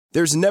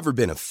There's never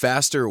been a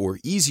faster or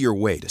easier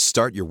way to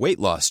start your weight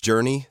loss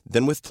journey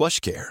than with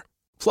PlushCare.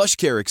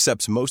 PlushCare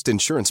accepts most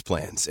insurance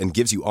plans and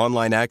gives you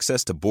online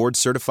access to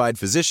board-certified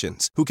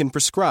physicians who can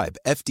prescribe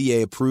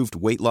FDA-approved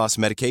weight loss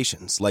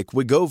medications like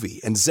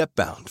Wegovy and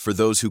Zepbound for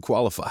those who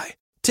qualify.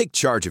 Take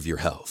charge of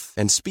your health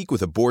and speak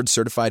with a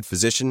board-certified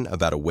physician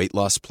about a weight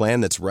loss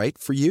plan that's right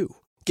for you.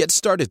 Get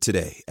started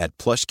today at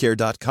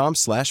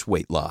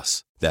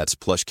plushcare.com/weightloss. That's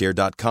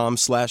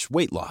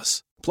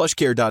plushcare.com/weightloss.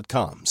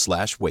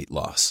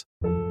 plushcare.com/weightloss.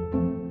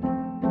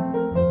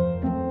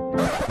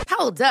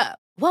 Hold up.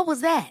 What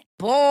was that?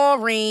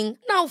 Boring.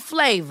 No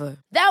flavor.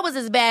 That was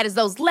as bad as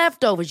those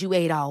leftovers you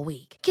ate all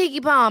week.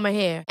 Keke Palmer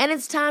here, and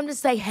it's time to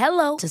say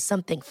hello to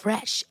something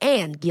fresh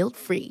and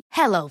guilt-free.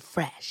 Hello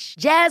Fresh.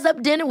 Jazz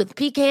up dinner with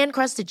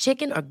pecan-crusted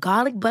chicken or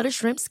garlic butter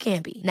shrimp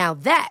scampi. Now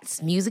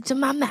that's music to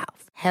my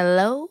mouth.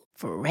 Hello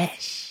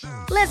Fresh.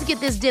 Let's get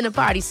this dinner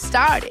party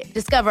started.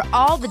 Discover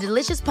all the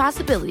delicious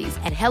possibilities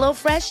at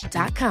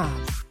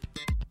hellofresh.com.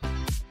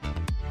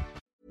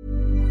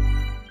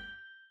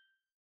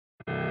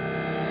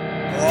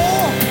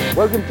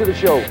 Welcome to the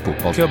show.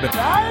 Fotballklubben.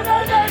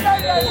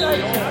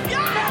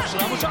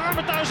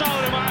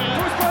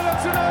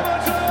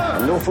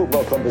 No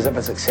football club is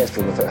ever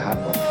successful without a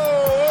handball.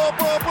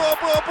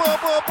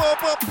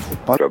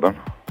 Fotballklubben.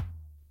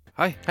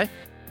 Hei.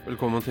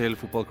 Velkommen til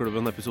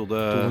Fotballklubben episode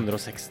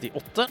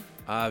 268.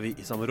 Er vi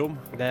i samme rom?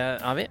 Det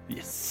er vi.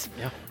 Yes.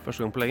 Ja.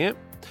 Første gang på lenge.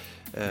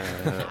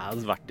 Jeg har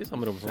vært i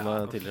samme rom som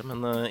tidligere,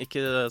 men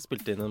ikke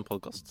spilt inn en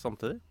podcast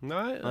samtidig.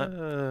 Nei.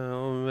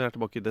 Og vi er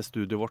tilbake i det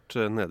studioet vårt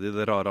nede i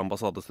det rare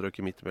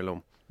ambassadestrøket midt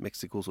mellom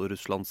Mexikos og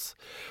Russlands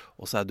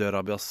og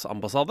Saudi-Arabias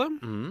ambassade.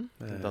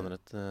 Det danner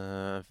et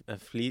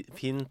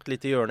fint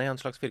lite hjørne i en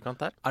slags firkant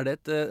her. Er det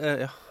et,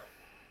 ja,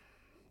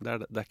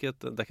 det er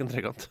ikke en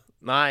trekant.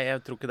 Nei, jeg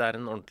tror ikke det er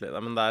en ordentlig,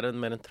 men det er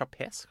mer en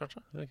trapes,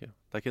 kanskje. Okay.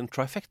 Det er ikke en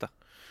trifecta.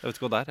 Jeg vet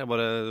ikke hva det er, jeg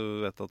bare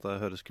vet at det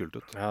høres kult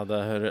ut. Ja, det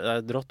er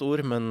et rått ord,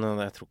 men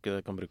jeg tror ikke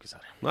det kan brukes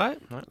her. Nei.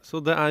 Så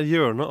det er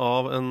hjørnet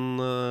av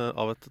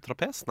et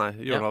trapes? Nei,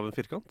 hjørnet av en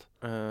firkant?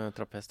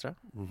 Trapes, tror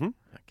jeg.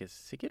 Jeg er ikke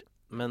sikker,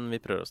 men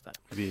vi prøver oss der.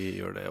 Vi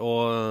gjør det,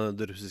 og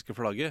det russiske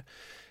flagget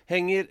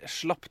henger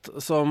slapt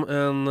som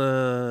en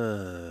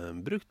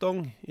brukt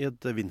dong i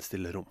et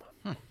vindstille rom.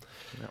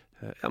 Ja,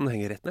 men det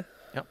henger rett ned.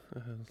 Ja.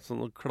 Så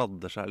nå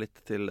kladder seg litt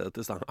til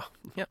stanga.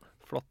 Ja.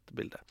 Flott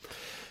bilde.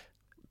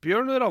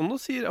 Bjørn Ravno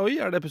sier,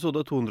 oi, er det episode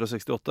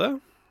 268?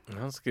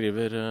 Han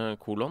skriver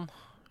kolon.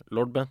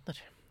 Lord Bentner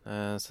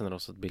sender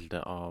også et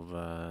bilde av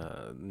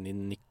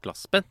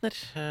Niklas Bentner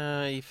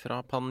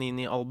fra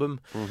Panini-album.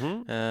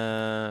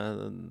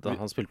 Da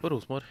han spilte på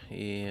Rosenborg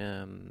i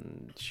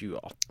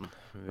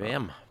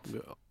 2018-VM. Vi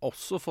har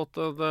også fått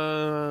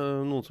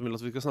noen som vil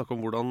at vi skal snakke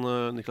om hvordan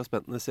Niklas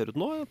Bentner ser ut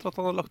nå, etter at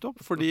han har lagt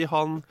opp. Fordi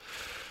han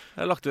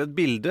har lagt ved et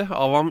bilde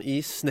av ham i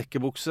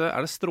snekkerbukse.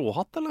 Er det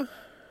stråhatt, eller?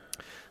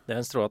 Det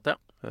er en stråhatt, ja.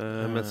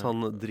 Mens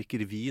han drikker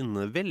vin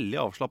veldig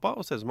avslappet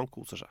og ser ut som han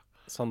koser seg.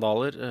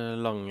 Sandaler,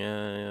 lange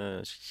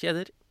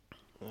kjeder.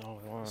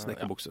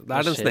 Snekkerbukse. Det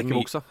er den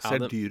snekkerbuksa.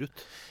 Ser dyr ut.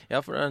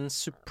 Ja, for det er en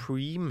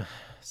Supreme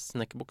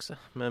snekkerbukse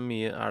med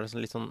mye, er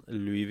det litt sånn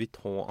Louis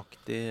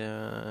Vuitton-aktig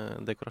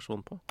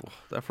dekorasjon på.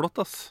 Det er flott,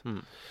 ass.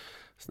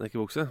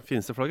 Snekkerbukse.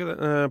 Fineste plagget,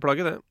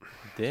 det.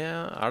 Det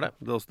er det.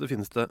 Det er også det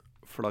fineste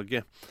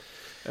flagget.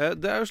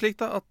 Det er jo slik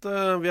da at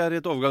vi er i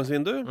et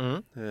overgangsvindu.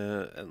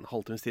 En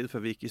halvtimes tid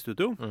før vi gikk i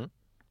studio.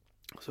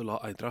 Så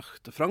la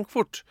Eintracht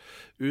Frankfurt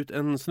ut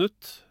en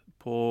snutt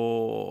på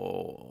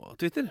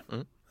Twitter.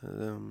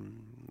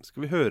 Skal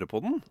vi høre på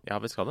den? Ja,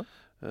 vi skal det.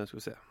 Skal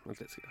vi se. Vent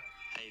litt, skal jeg.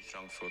 Hei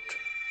Frankfurt.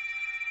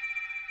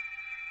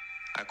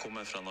 Jeg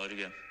kommer fra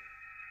Norge.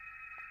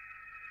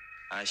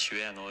 Jeg er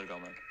 21 år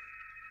gammel.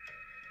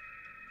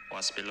 Og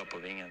jeg spiller på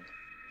vingen.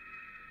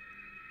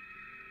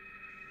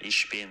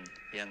 Ich bin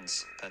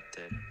Jens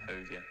Petter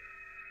Hauge.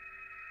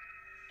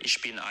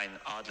 Ich bin ein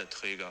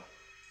Adlerträger.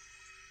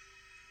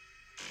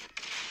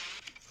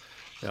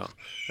 Ja,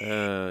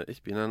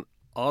 ich bin en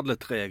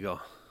Adlerträger.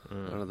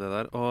 Er det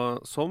der?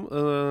 Og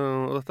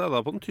dette er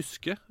da på den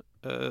tyske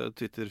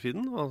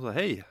Twitter-feeden. Altså,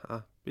 hei,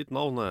 mitt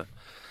navn er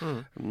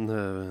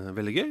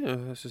veldig gøy.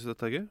 Jeg synes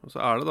dette er gøy. Og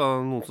så er det da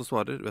noen som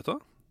svarer, vet du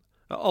hva?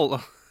 Ja, alle.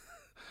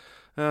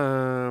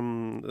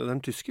 Det er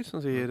en tysker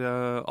som sier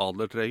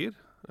Adlerträger.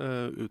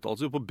 Uttaler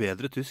seg jo på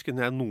bedre tysk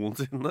enn jeg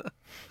noensinne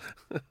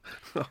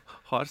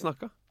har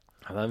snakket.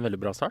 Ja, det er en veldig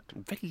bra start.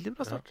 Veldig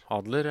bra start.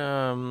 Adler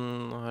har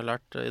jeg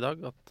lært i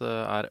dag at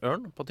er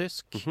ørn på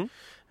tysk.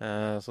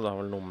 Så det er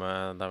vel noe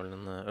med, det er vel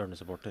en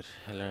ørnesupporter,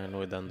 eller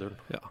noe i den duren.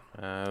 Ja.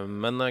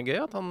 Men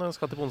gøy at han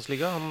skal til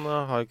Bundesliga. Han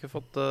har jo ikke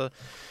fått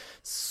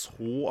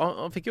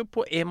han fikk jo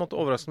på en måte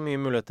overraskende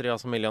mye muligheter i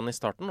AC Milan i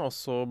starten, og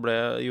så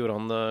gjorde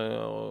han det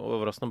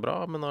overraskende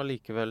bra, men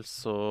allikevel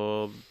så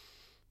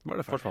var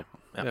det forsvant.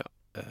 Ja.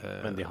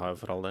 Men de har jo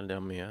for all del, de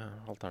har mye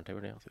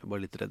alternativer, de. Altså. Jeg er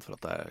bare litt redd for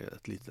at det er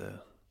et lite,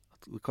 at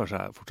det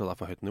kanskje fortsatt er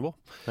for høyt nivå.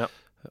 Ja.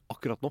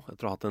 Akkurat nå,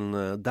 etter å ha hatt en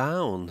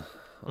down,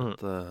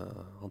 at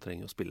han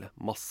trenger å spille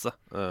masse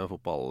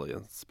fotball,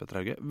 Jens Petter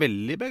Hauge.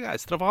 Veldig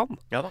begeistret for han.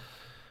 Ja da.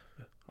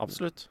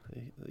 Absolutt.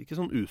 Ikke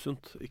sånn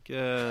usunt.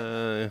 Ikke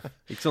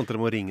sånn at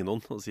dere må ringe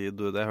noen og si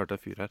du, det jeg hørte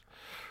en fyr her.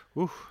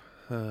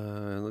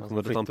 Kan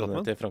dere ta en prat med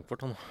han? Til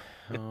Frankfurt han,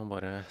 og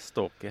bare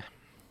ståke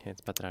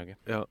Hens Petter Hauge.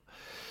 Ja.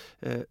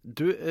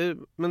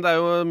 Men det er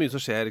jo mye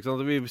som skjer, ikke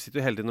sant? Vi sitter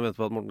jo hele tiden og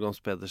venter på at Morten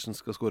Gams Pedersen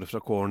skal skåre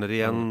fra corner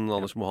igjen.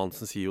 Anders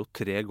Mohansen sier jo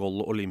 3 goal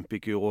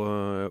Olympico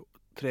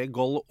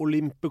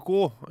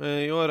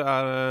i år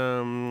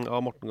av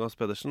Morten Gams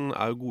Pedersen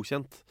er jo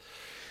godkjent.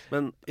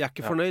 Men jeg er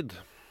ikke fornøyd.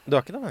 Du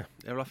er ikke det, nei?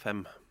 Jeg vil ha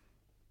 5.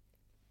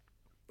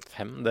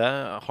 5?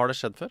 Har det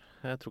skjedd før?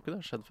 Jeg tror ikke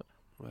det har skjedd før.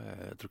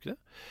 Jeg tror ikke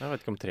det. Jeg vet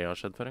ikke om 3 har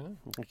skjedd før en gang.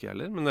 Ikke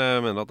heller, men jeg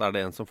mener at er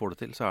det en som får det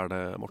til, så er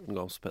det Morten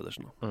Gams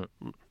Pedersen.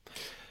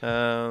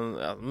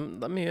 Ja,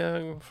 det er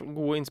mye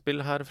gode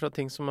innspill her fra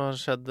ting som har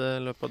skjedd i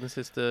løpet av den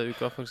siste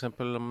uka. For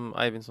eksempel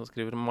Eivind som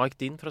skriver Mike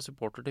Dean fra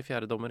supporter til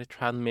 4. dommer i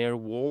Tranmere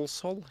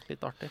Walsall.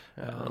 Litt artig.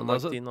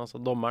 Mike Dean,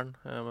 altså dommeren,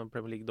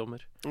 Premier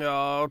League-dommer.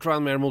 Ja, og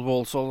Tranmere mot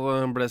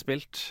Walsall ble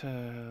spilt.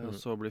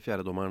 Så blir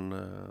 4. dommeren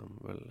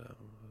vel...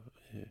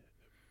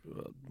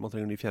 Man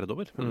trenger ny 4.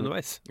 dommer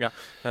underveis. Ja.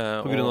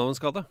 På grunn av en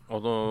skade.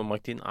 Og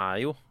Mike Dean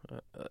er jo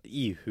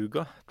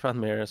ihuga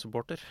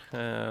Tranmere-supporter.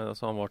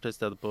 Så han var til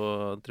stede på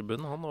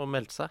tribunen, han, og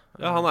meldte seg.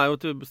 Ja, han er jo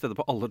til stede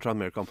på alle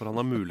Tranmere-kamper han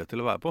har mulighet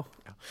til å være på.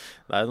 Ja.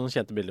 Det er noen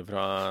kjente bilder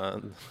fra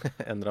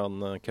en eller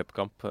annen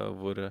cupkamp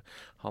hvor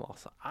han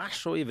altså er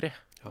så ivrig.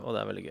 Ja. Og det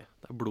er veldig gøy.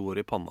 Det er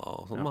blodår i panna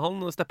og sånn. Ja. Men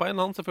han steppa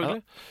inn, han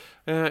selvfølgelig.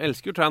 Ja.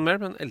 Elsker jo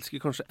Tranmere, men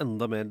elsker kanskje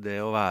enda mer det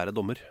å være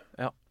dommer.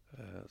 Ja.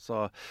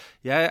 Så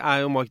jeg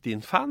er jo Mike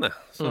Dean-fan, jeg.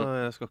 Så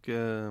jeg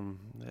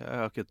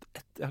har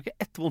ikke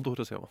ett vondt ord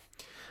å si om.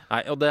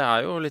 Nei, og det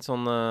er jo litt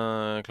sånn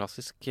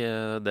klassisk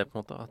det på en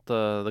måte, at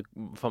det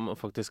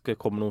faktisk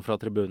kommer noen fra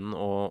tribunen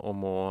og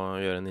må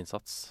gjøre en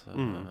innsats.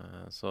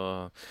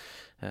 Så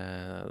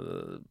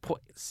på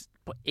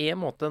en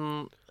måte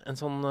en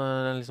sånn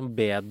liksom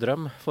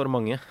bedrøm for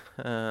mange.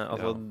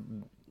 Altså,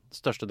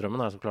 største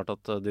drømmen er så klart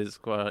at det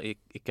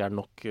ikke er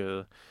nok...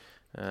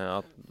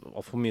 at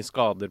for mye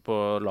skader på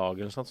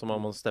laget eller sånt, så man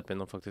må steppe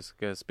inn og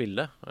faktisk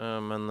spille,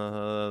 men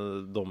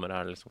dommer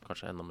er liksom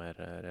kanskje enda mer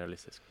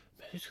realistisk.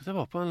 Jeg husker at jeg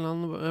var på en eller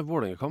annen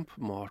Vålerenga-kamp,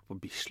 må ha vært på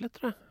Bislett,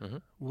 tror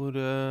jeg, hvor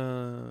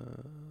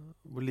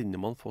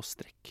linjemann får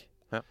strekk.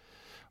 Ja.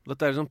 Og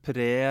dette er liksom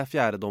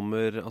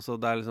pre-fjerdedommer,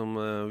 altså det er liksom,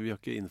 vi har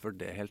ikke innført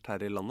det helt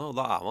her i landet, og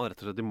da er man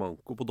rett og slett i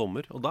manko på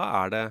dommer, og da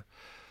er det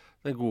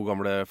den gode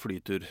gamle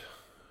flytur.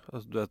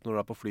 Altså, du vet når du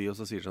er på fly og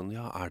så sier sånn,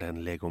 ja, er det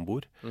en lege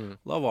ombord?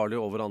 Da var det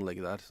jo over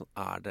anlegget der, sånn,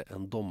 er det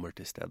en dommer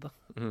til stede?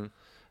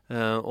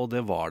 Og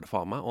det var det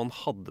for meg, og han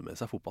hadde med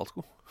seg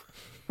fotballsko.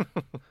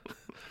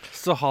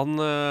 Så han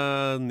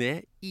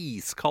ned,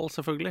 iskald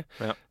selvfølgelig,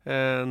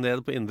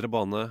 ned på indre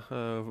bane,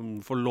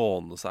 får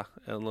låne seg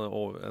en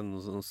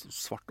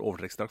svart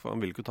overtrekksdrakt, for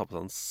han ville ikke ta på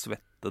seg en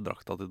svette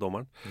drakta til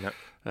dommeren.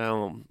 Det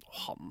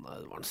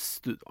var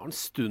en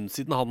stund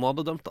siden han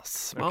hadde dømt,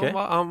 ass. Men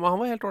han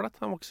var helt ålreit,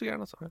 han var ikke så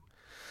gæren, altså.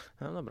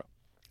 Ja, det er bra.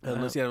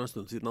 Nå sier jeg en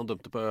stund siden han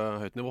dømte på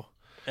høyt nivå.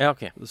 Ja,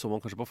 ok. Det så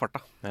man kanskje på farta.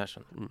 Jeg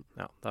skjønner.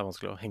 Ja, det er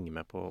vanskelig å henge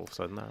med på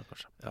offsiden der,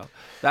 kanskje. Ja.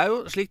 Det er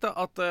jo slik da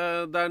at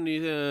det er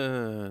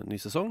ny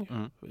sesong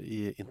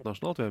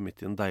internasjonalt. Vi er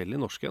midt i en deilig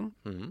norsken.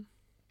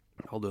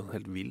 Jeg hadde jo en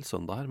helt vild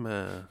søndag her med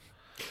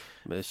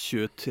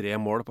 23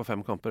 mål på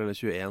 5 kamper, eller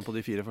 21 på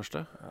de 4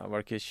 første. Ja, var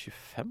det ikke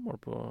 25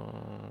 mål på...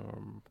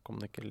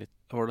 Kom det ikke litt...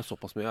 Var det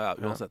såpass mye? Ja,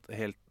 uansett.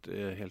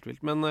 Helt vilt.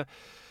 Men...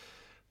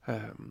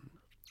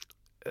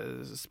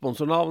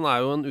 sponsornavn er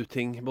jo en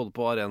uting både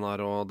på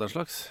arenaer og den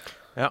slags.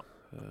 Ja.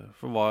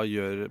 For hva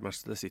gjør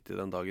Manchester City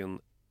den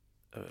dagen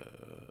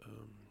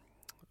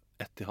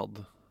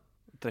Etihad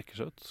trekker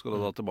seg ut? Skal du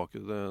da tilbake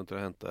til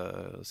å hente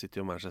City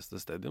og Manchester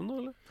Stadium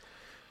nå, eller?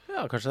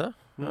 Ja, kanskje det.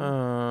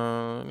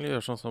 Gjør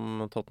sånn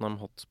som Tottenham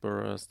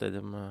Hotspur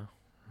Stadium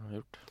har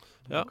gjort.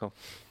 Ja.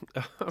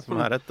 Som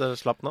er et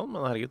slapp navn,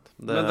 men herregud.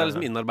 Men det er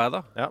liksom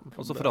innarbeidet,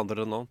 og så forandrer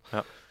det navn.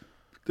 Ja.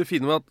 Det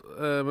fine med at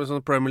med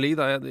sånn Premier League,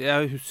 da,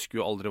 jeg husker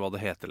jo aldri hva det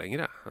heter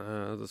lenger,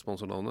 det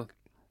sponsornavnet.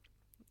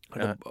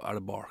 Er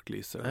det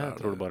Barclays? Jeg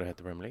tror det bare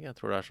heter Premier League. Jeg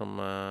tror det er som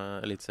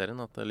Elitserien,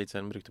 at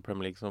Elitserien brukte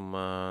Premier League som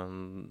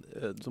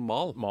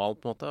mal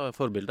på en måte,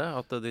 forbilde.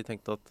 At de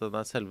tenkte at det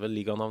er selve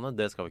liganavnet,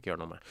 det skal vi ikke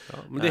gjøre noe med. Ja,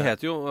 men de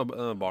heter jo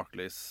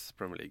Barclays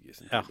Premier League i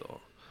sin tid.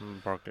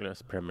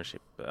 Barclays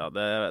Premiership. Ja,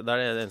 det er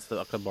det eneste.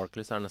 Akkurat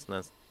Barclays er nesten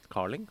en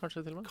Carling,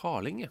 kanskje til og med?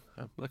 Carling, ja.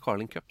 Det er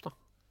Carling Cup, da.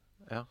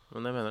 Ja,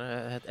 men jeg mener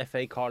det heter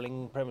FA Carling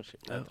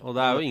Premiership. Ja, og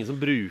det er jo ingen som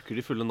bruker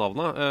de fulle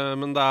navnene,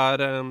 men det er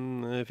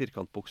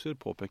firkantbokser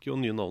påpeker jo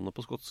nye navnet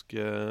på skotsk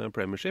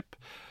Premiership.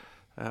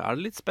 Er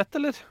det litt spett,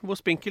 eller? Hvor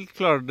spinkelt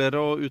klarer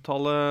dere å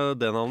uttale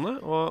det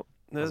navnet? Og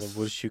altså,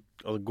 hvor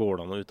tjukt, går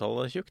det an å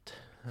uttale det tjukt?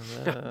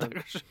 Ja, det er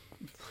kanskje...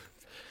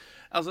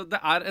 Altså,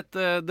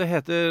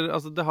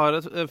 det har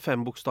et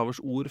 5-bokstavers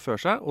ord før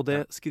seg, og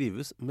det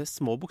skrives med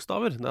små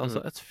bokstaver. Det er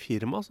altså et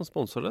firma som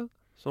sponsorer det,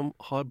 som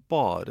har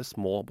bare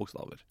små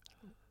bokstaver.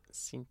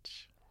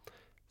 Cinch.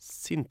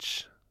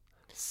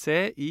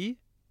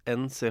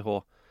 C-I-N-C-H.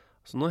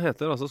 Så nå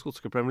heter altså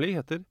skotske Premier League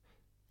heter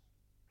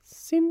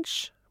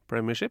Cinch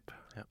Premiership.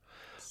 Ja.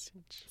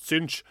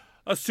 Cinch.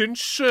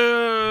 Synch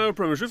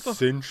Premiership, da.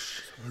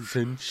 Synch.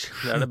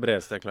 Det det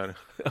bredeste jeg klarer.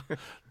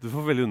 Du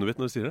får veldig underbitt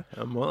når du sier det.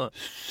 Jeg må det.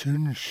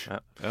 Synch.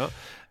 Ja.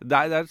 Det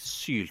er et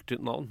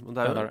syltynt navn, men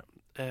det er jo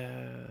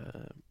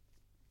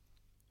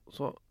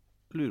så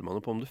lurer man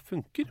jo på om det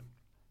funker.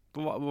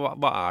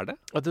 Hva det?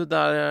 Det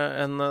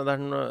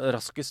den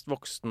raskest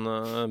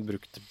voksende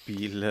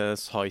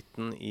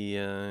bruktbilsiten i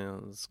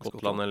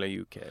Skottland eller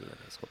UK eller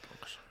Skottland,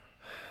 kanskje.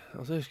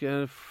 Altså, jeg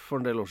husker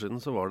for en del år siden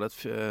så var det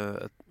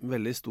et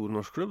veldig stor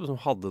norsk klubb som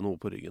hadde noe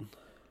på ryggen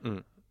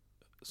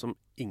som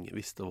ingen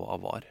visste hva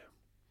var.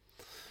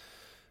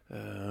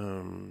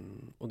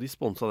 Og de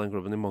sponset den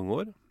klubben i mange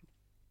år.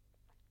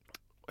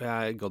 Og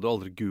jeg gadd jo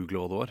aldri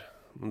google hva det var.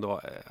 Men det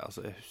var,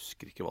 altså, jeg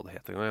husker ikke hva det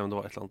het engang, men det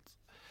var et eller annet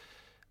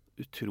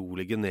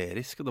utrolig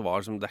generisk. Det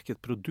er ikke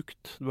et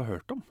produkt du har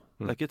hørt om.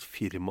 Det er ikke et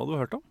firma du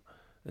har hørt om.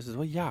 Jeg synes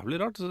det var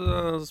jævlig rart. Så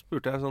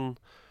spurte jeg sånn,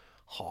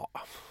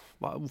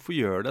 hvorfor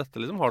gjør det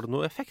dette, liksom? Har det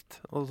noe effekt?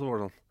 Og så var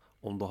det sånn,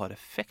 om det har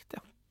effekt,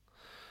 ja.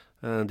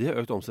 De har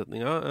økt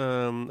omsetninga,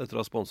 etter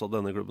å ha sponset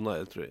denne klubben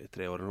i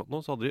 3 år eller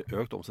noe, så hadde de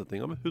økt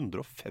omsetninga med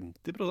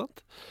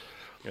 150%.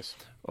 Yes.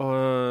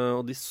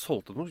 Og de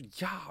solgte noen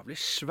jævlig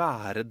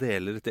svære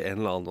deler til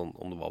en eller annen,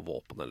 om det var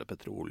våpen eller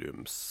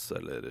petroleums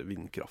eller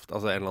vindkraft,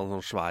 altså en eller annen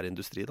sånn svær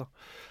industri da.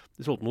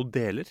 De solgte noen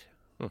deler,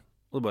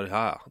 og det bare,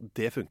 ja,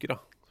 det funker da.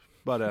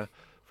 Bare,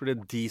 fordi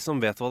de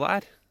som vet hva det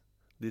er,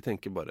 de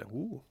tenker bare,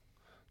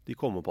 de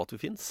kommer på at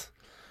vi finnes.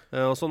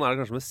 Og sånn det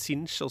kanskje med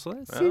Synch også.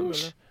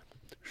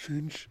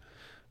 Synch.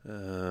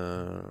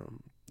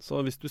 Så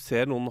hvis du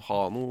ser noen ha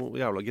noe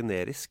jævla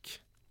generisk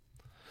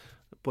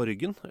på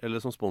ryggen, eller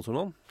som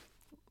sponsornavn,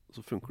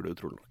 så funker det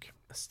utrolig nok.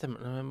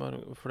 Stemmer,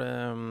 for det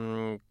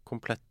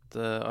komplett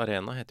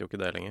arena heter jo ikke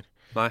det lenger.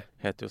 Nei.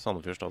 Heter jo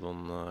Sandefjord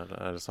Stadion,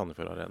 eller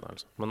Sandefjord Arena,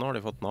 altså. Men nå har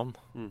de fått navn.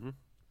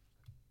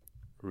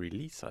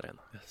 Release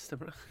Arena. Ja,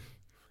 stemmer det.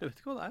 Jeg vet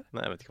ikke hva det er.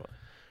 Nei, jeg vet ikke hva det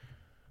er.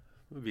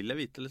 Vil jeg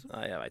vite, liksom?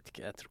 Nei, jeg vet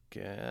ikke. Jeg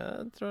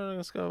tror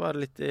det skal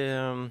være litt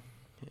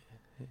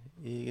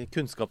i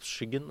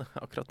kunnskapsskyggen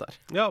akkurat der.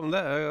 Ja, men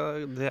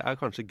det er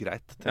kanskje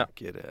greit,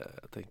 tenker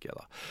jeg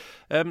da.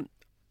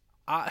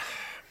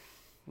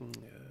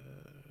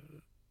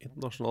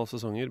 Internasjonale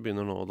sesonger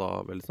begynner nå da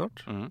veldig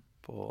snart,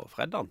 på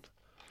fredagen.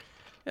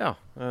 Ja,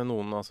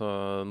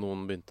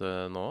 noen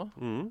begynte nå.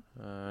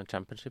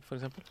 Championship, for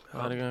eksempel.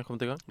 Har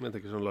kommet i gang. Men jeg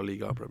tenker sånn La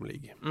Liga og Premier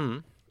League.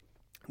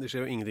 Det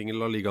skjer jo ingenting i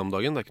La Liga om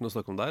dagen, det er ikke noe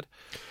snakk om der.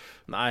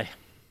 Nei.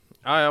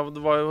 Ja,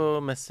 det var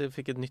jo Messi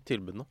fikk et nytt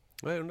tilbud nå.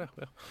 Ja, gjør det,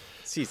 ja.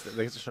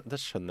 Det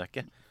skjønner jeg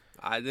ikke.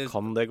 Nei,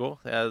 kan det gå?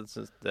 Jeg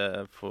synes det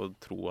får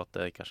tro at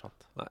det ikke er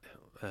sant. Nei,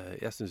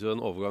 jeg synes jo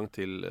en overgang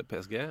til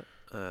PSG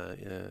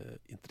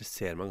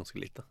interesserer meg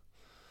ganske lite.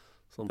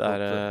 Sånn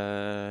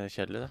det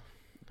kjedelig det.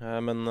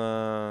 Men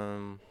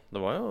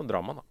det var jo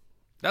drama da.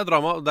 Det er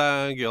drama, det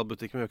er gøy at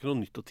butikken, men vi har ikke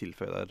noe nytt å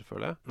tilføye der,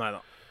 føler jeg.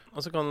 Neida. Og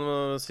så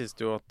sies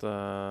det jo at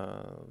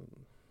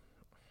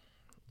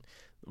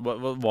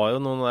var jo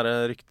noen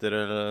der rykter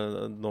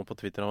nå på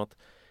Twitter om at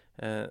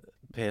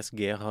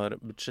PSG har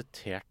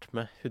budsjettert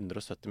med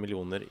 170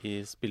 millioner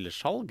i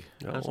spillersalg.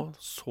 Ja, og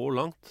så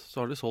langt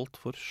så har de solgt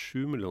for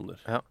 7 millioner.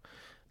 Ja,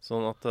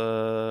 sånn at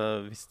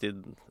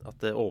at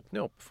det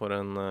åpner jo opp for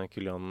en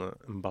Kylian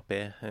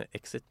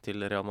Mbappé-exit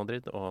til Real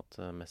Madrid, og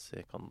at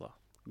Messi kan da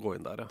gå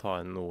inn der, ja. Ta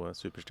inn noe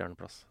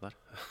superstjerneplass der.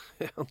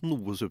 Ja,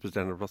 noe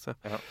superstjerneplass,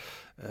 ja.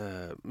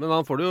 Men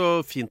han får det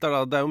jo fint der da.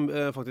 Det er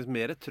jo faktisk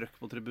mer trøkk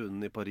på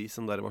tribunen i Paris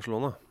enn der i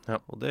Barcelona.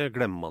 Ja. Og det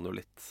glemmer man jo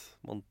litt.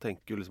 Man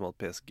tenker jo liksom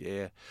at PSG,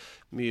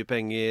 mye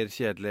penger,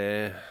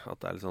 kjedelig, at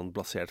det er litt sånn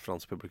blasert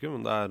fransk publikum,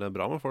 men det er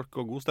bra med folk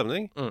og god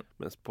stemning.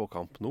 Mens på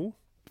Camp Nou,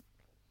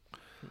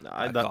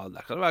 der kan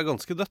det være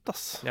ganske dødt,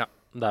 ass. Ja.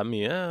 Det er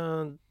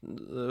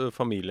mye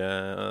familie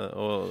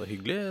og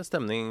hyggelig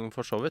stemning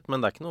for så vidt, men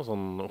det er ikke noe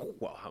sånn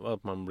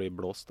at man blir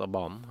blåst av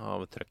banen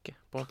av trøkket,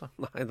 på en måte.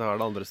 Nei, da er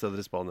det andre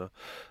steder i Spania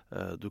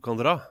du kan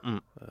dra.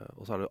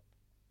 Og så er det jo,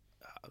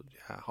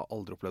 jeg har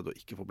aldri opplevd å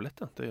ikke få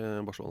billett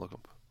til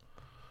Barcelona-kamp.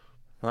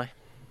 Nei.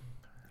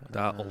 Det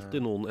er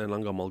alltid en eller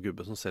annen gammel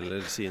gubbe som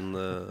selger sin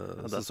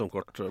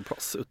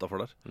sesongkortplass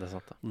utenfor der. Det er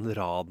sant, da. En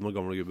rad med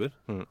gamle gubber.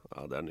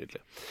 Ja, det er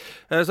nydelig.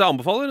 Så jeg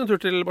anbefaler en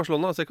tur til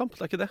Barcelona og se kamp,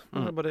 det er ikke det.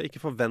 Bare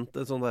ikke forvent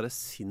et sånn der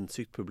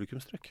sinnssykt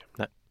publikumstrykk.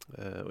 Nei.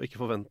 Og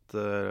ikke forvent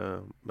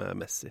med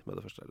Messi med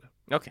det første heller.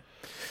 Ok.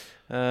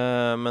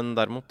 Men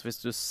derimot, hvis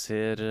du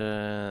ser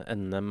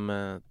NM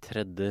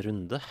tredje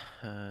runde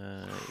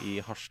i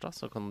Harstad,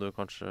 så kan du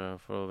kanskje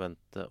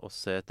forvente å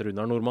se et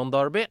Runar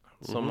Nordmann-derby,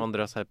 som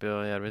Andreas Heipie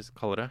og Jervis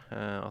kaller det.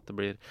 At det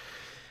blir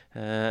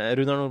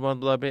Runar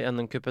Nordmann-derby,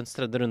 NM-cupens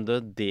tredje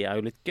runde, det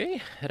er jo litt gøy.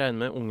 Regner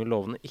med unge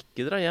lovende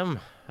ikke drar hjem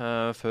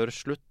før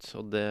slutt,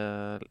 og det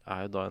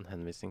er jo da en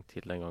henvisning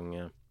til den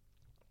gang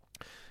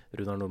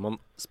Runar Nordmann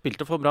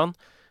spilte for Brann.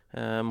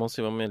 Mons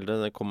Ivar Mjelde,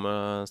 det kom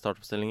med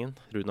startoppstillingen.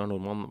 Runar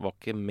Nordmann var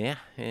ikke med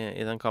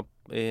i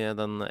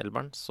den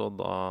elveren, så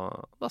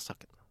da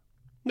stakk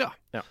han.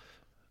 Ja.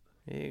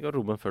 I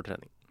garderoben før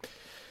trening.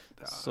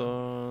 Så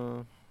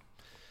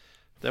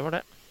det var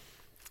det.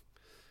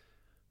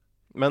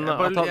 Men Jeg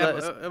at han,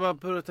 bare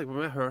prøver å tenke på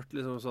om jeg har hørt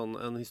liksom sånn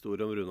en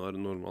historie om Runar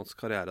Nordmanns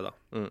karriere da.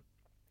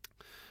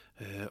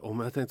 Om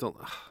jeg tenkte sånn,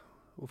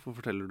 hvorfor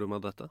forteller du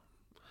meg dette?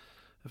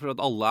 Jeg føler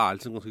at alle er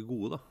liksom ganske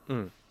gode da.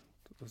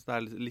 Så det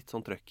er litt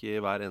sånn trøkk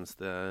i hver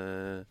eneste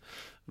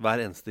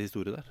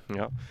historie der.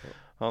 ja,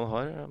 han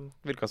har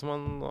virket som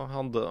han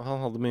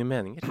hadde mye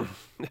meninger.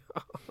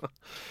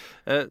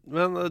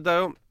 Men det er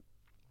jo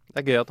Det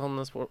er gøy at han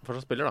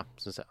fortsatt spiller da,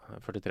 synes jeg.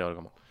 43 år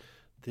gammel.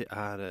 Det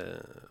er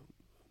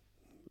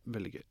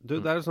veldig gøy.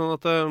 Det er jo sånn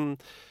at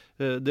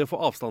det å få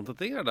avstand til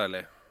ting er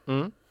deilig.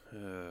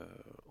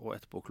 Og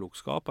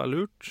etterpåklokskap er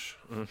lurt.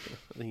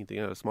 Ingenting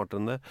er smartere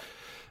enn det.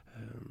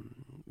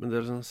 Men det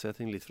å liksom se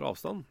ting litt fra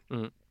avstand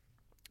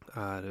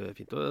er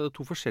fint. Og det er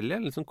to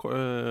forskjellige, litt sånn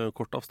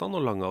kort avstand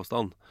og lang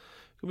avstand.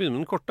 Vi kan begynne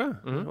med den korte,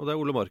 og det er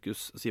Ole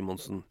Markus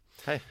Simonsen.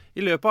 Hei.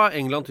 I løpet av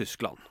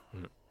England-Tyskland.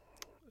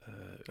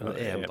 Under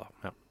EM da.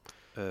 Ja.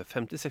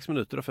 56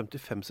 minutter og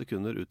 55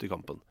 sekunder ut i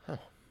kampen.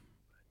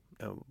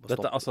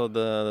 Dette, altså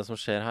det som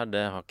skjer her,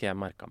 det har ikke jeg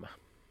merket med.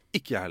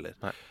 Ikke jeg heller.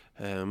 Nei.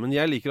 Men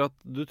jeg liker at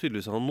du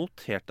tydeligvis har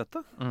notert dette.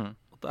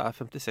 At det er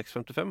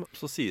 56-55,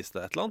 så sies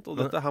det et eller annet. Og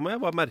dette her må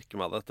jeg bare merke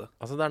meg dette.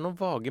 Altså det er noen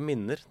vage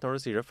minner når du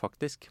sier det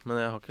faktisk, men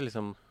jeg har ikke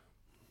liksom...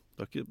 Du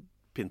har ikke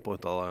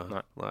pinpointet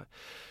det. Nei.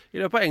 I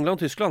løpet av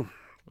England-Tyskland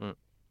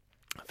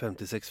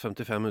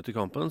 56-55 ut i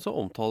kampen, så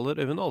omtaler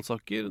Øyvind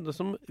Alsaker det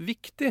som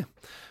viktig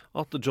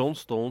at John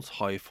Stones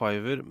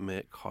high-fiver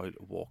med Kyle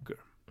Walker.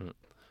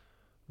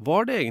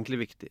 Var det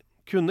egentlig viktig?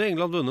 Kunne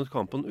England vunnet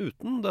kampen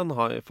uten den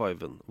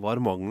high-fiven?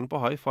 Var mangelen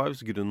på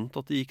high-fives grunnen til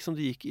at det gikk som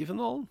det gikk i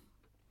finalen?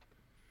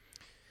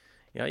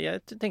 Ja,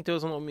 jeg tenkte jo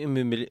sånn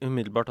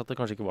umiddelbart at det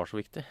kanskje ikke var så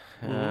viktig.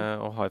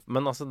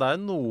 Men altså, det er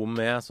noe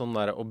med sånn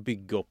der å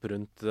bygge opp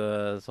rundt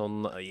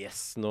sånn,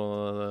 yes, nå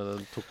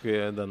tok vi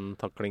den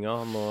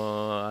taklinga, nå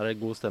er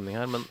det god stemning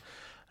her, men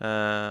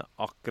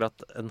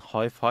akkurat en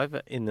high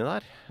five inni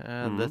der,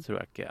 det tror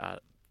jeg ikke er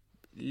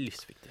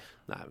livsviktig.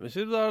 Nei, hvis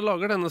vi da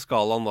lager denne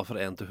skalaen da fra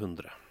 1 til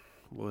 100,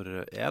 hvor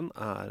 1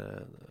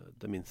 er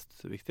det minst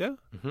viktige,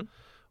 og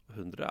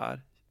 100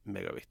 er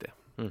megaviktig.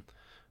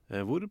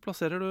 Hvor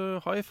plasserer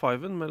du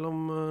high-fiven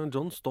mellom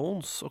John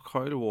Stones og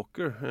Kyle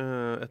Walker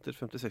etter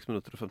 56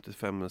 minutter og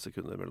 55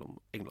 sekunder mellom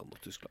England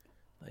og Tyskland?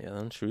 Det er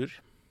en 7.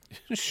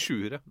 En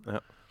 7, ja.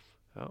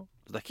 Så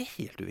det er ikke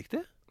helt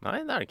uviktig?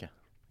 Nei, det er det ikke.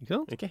 Ikke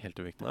sant? Ikke helt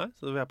uviktig. Nei,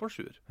 så vi er på en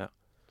 7. Ja.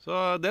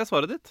 Så det er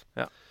svaret ditt.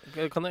 Ja.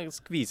 Kan jeg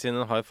skvise inn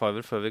en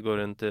high-fiver før vi går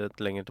inn til et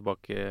lenger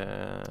tilbake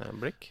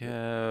blikk?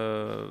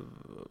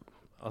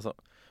 Altså...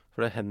 For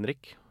det er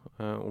Henrik,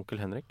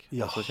 onkel Henrik,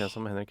 også kjent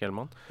som Henrik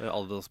Hellmann.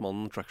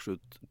 Adelsmannen,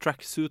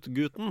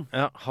 tracksuit-gutten.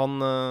 Ja, han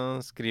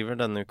skriver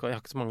denne uka, jeg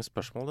har ikke så mange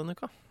spørsmål denne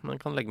uka, men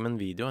jeg kan legge med en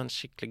video av en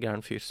skikkelig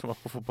gæren fyr som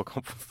var på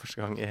fotballkamp for første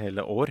gang i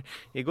hele år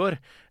i går.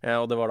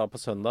 Og det var da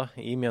på søndag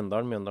i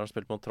Mjøndalen. Mjøndalen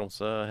spilte mot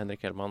Tromsø.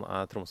 Henrik Hellmann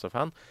er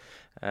Tromsø-fan,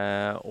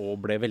 og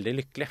ble veldig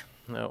lykkelig.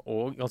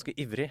 Og ganske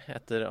ivrig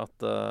etter at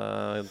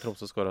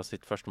Tromsø skåret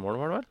sitt første mål,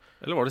 var det vel?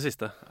 Eller var det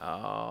siste?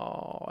 Ja,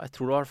 jeg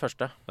tror det var det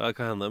første. Ja, det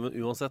kan hende, men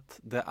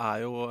uansett, det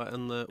er jo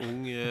en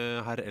ung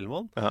herr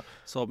Elman,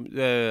 som,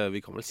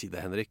 vi kan vel si det,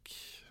 Henrik,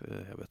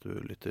 jeg vet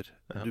du lytter,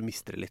 du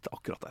mister det litt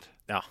akkurat der.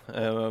 Ja,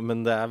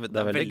 men det er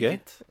veldig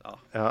gøy.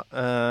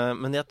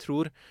 Men jeg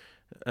tror,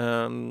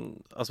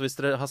 altså hvis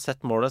dere har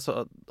sett målet,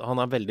 så han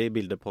er veldig i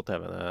bildet på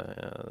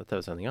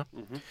TV-sendinga,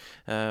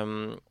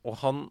 og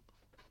han,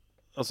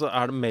 altså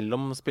er det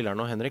mellom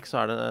spillerne og Henrik,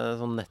 så er det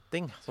sånn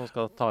netting som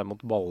skal ta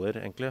imot baller,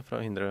 egentlig, for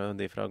å hindre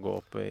de fra å gå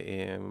opp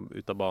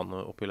ut av banen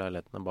og opp i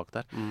leilighetene bak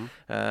der.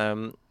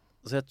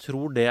 Så jeg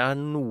tror det er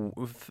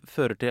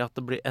fører til at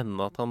det blir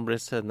at han blir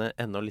seende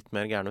enda litt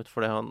mer gæren ut,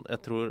 fordi jeg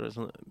tror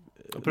sånn,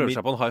 han prøver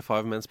seg på en high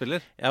five med en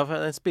spiller? Ja, for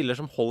en spiller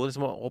som holder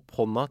liksom opp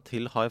hånda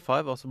til high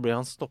five, og så blir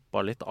han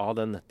stoppet litt av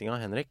den nettinga,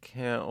 Henrik,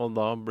 og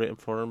da blir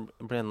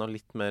enda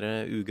litt mer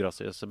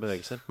ugrasiøse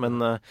bevegelser.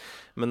 Men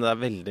det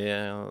er veldig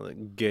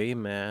gøy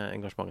med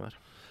engasjementet der.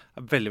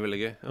 Det er veldig,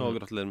 veldig gøy, og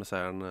gratulerer med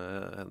seieren,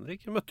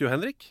 Henrik. Jeg møtte jo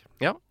Henrik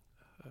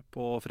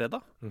på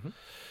fredag.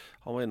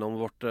 Han var innom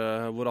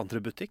vår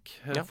andre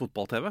butikk,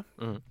 fotball-TV.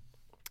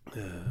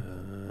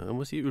 Jeg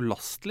må si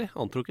ulastelig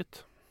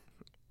antrukket.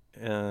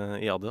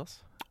 I Adidas.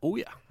 Oh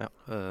ja.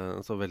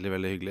 Så veldig,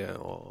 veldig hyggelig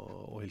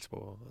å hilse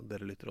på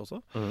dere lytter også.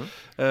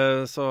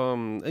 Så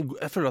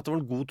jeg føler at det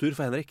var en god tur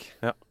for Henrik.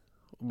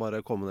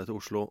 Bare komme ned til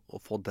Oslo og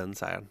få den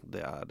seieren.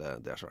 Det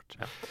er svært.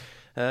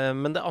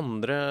 Men det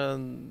andre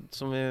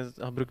som vi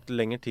har brukt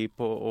lengre tid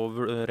på å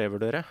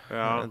revurdere,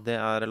 det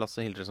er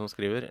Lasse Hildre som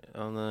skriver.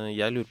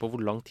 Jeg lurer på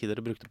hvor lang tid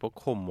dere brukte på å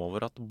komme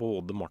over at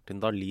både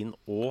Martin Dahlin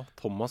og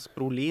Thomas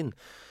Brolin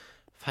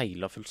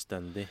feilet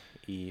fullstendig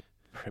i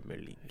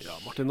Premier League. Ja,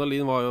 Martin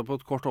Dahlin var jo på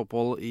et kort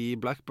opphold i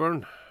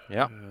Blackburn.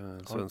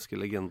 Svenske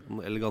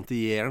legenden,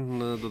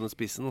 elegantieren, denne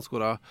spissen. Han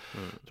skåret,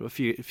 tror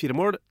jeg, 4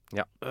 mål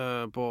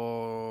på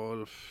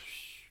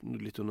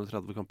litt under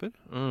 30 kamper.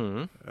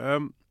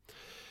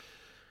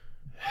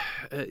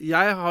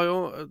 Jeg har jo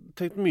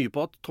tenkt mye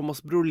på at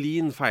Thomas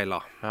Brolin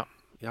feilet.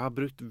 Jeg har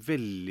brukt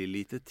veldig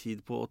lite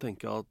tid på å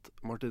tenke at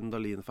Martin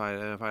Dahlin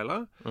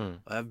feilet.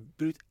 Og jeg har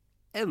brukt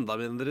enda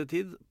mindre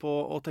tid på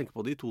å tenke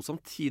på de to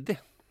samtidig.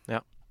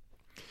 Ja.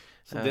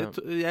 Så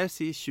jeg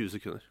sier 20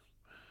 sekunder.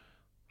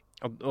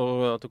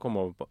 Og at du kom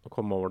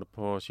over det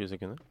på 20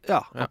 sekunder?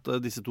 Ja, at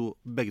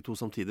begge to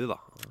samtidig, da.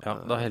 Ja,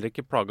 det har heller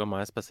ikke plaget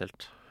meg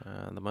spesielt,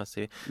 det må jeg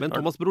si. Men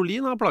Thomas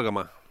Brolin har plaget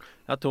meg.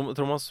 Ja,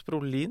 Thomas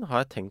Brolin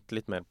har jeg tenkt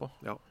litt mer på.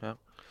 Ja.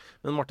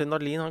 Men Martin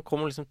Dahlin, han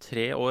kom liksom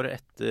 3 år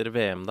etter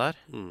VM der.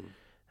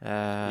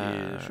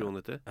 I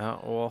 97. Ja,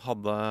 og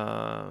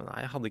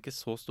jeg hadde ikke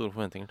så store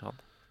forventninger til han.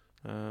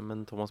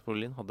 Men Thomas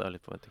Brolin hadde jeg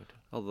litt forventninger til.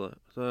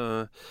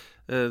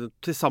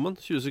 Til sammen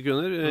 20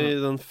 sekunder i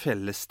den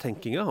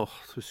fellestenkinga.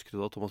 Husker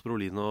du da Thomas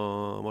Brolin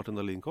og Martin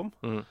Dahlin kom?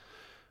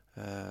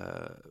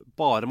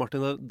 Bare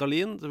Martin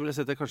Dahlin, så vil jeg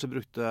si at jeg kanskje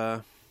brukte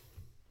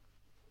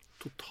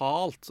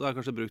totalt, så har jeg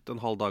kanskje brukt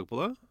en halv dag på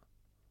det.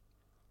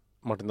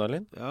 Martin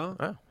Dahlin?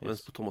 Ja,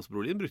 mens på Thomas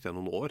Brolin brukte jeg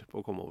noen år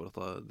på å komme over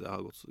at det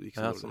har gått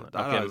ikke så dårlig.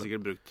 Der har jeg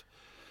sikkert brukt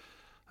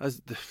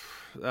jeg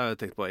har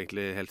tenkt på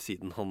egentlig helt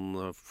siden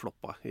han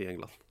floppa i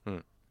England.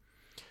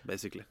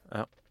 Basically.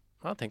 Ja.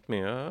 Jeg har tenkt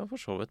mye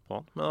for så vidt på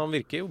han. Men han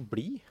virker jo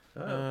blid.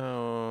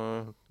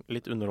 Og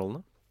litt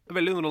underholdende.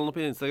 Veldig underholdende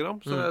på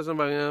Instagram. Så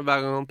hver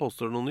gang han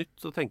poster noe nytt,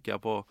 så tenker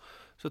jeg på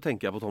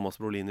Thomas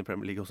Brolin i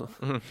Premier League også.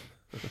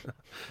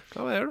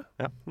 Ja, hva gjør du?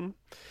 Ja.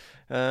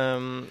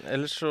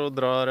 Ellers så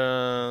drar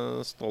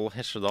Ståle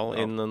Hesjedal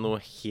inn noe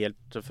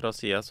helt fra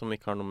siden som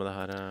ikke har noe med det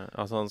her.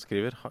 Altså han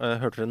skriver,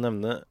 hørte dere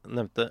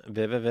nevnte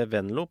www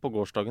Venlo på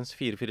gårsdagens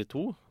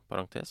 442,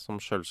 parentes, som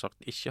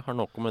selvsagt ikke har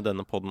noe med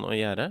denne podden å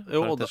gjøre.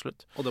 Jo, og det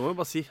må jeg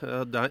bare si,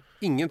 det er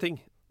ingenting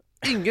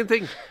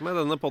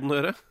med denne podden å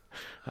gjøre.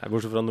 Nei,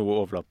 bortsett fra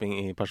noe overlapping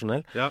i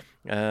personell. Ja.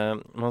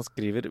 Man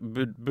skriver,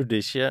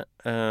 burde ikke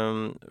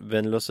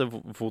Venlose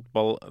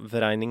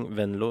fotballforening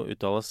Venlo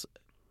uttales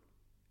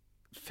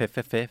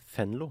FFF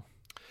Fenlo.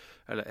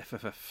 Eller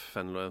FFF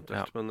Fenlo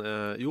eventuelt. Ja. Men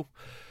jo,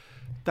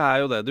 det er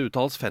jo det. Det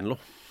uttales Fenlo.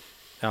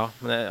 Ja,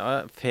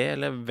 men Fe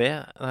eller V?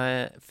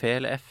 Nei, Fe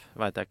eller F,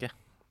 vet jeg ikke.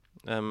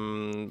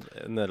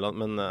 Nederland,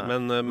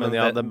 men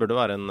ja, det burde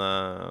være en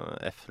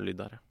F-lyd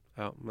der.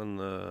 Ja, men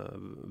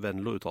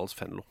Venlo uttales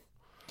Fenlo.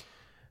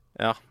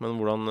 Ja, men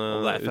hvordan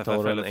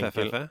uttaler du en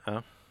enkel?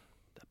 Ja.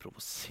 Det er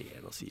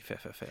provoserende å si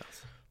FFF,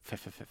 altså.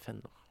 FFF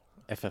Fenlo.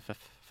 FFF.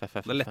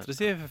 Det er lettere å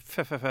si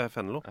FFF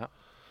Fenlo. Ja.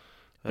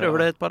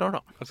 Prøver det et par år, da.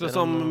 Akkurat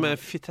som med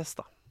Fites,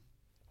 da.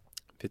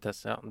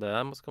 Fites, ja. Det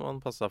skal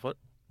man passe seg for.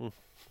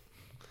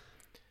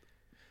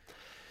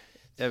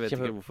 Jeg vet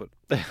ikke hvorfor.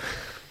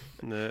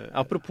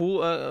 Apropos,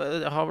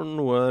 jeg har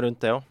noe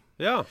rundt det også.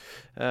 Ja.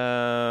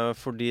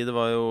 Fordi det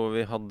var jo,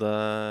 vi hadde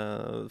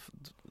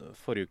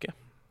forrige uke,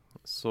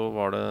 så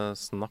var det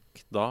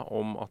snakk da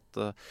om at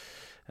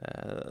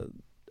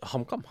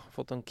HamKam har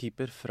fått en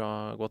keeper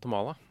fra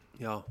Guatemala.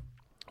 Ja.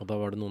 Og da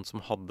var det noen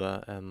som hadde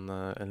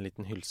en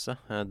liten hylse.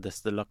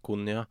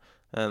 Destelacuna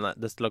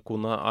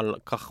al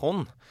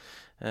Cajon.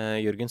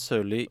 Jørgen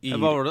Sørli Hva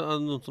var det?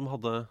 Noen som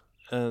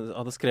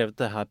hadde skrevet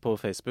det her på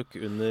Facebook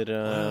under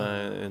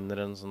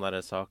en sånn der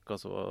sak, og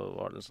så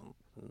var det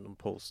noen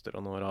poster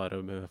og noen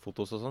rare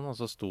fotos og sånn, og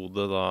så sto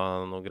det da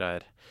noe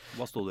greier.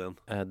 Hva sto det igjen?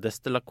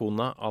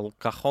 Destelacuna al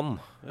Cajon.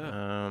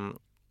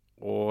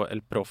 Og El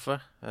Profe,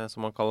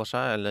 som han kaller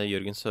seg, eller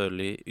Jørgen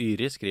Sørli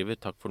Yri, skriver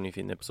takk for ny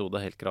fin episode,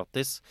 helt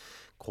gratis.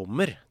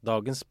 Kommer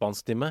dagens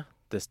spansktimme,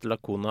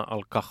 Destelacuna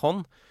al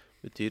Cajon,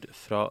 betyr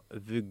fra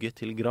vugge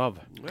til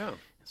grav. Ja.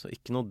 Så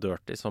ikke noe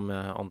dirty som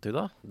jeg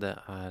antyda. Det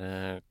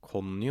er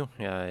konjo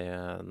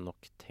jeg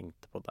nok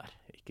tenkte på der,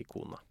 ikke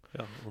kona.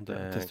 Ja, og det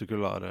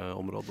testikulare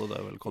området, det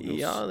er vel konjos?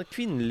 Ja, det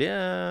kvinnelige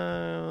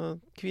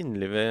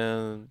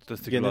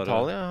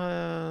genitalia har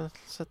jeg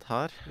sett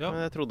her. Ja.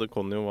 Jeg trodde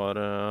konjo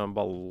var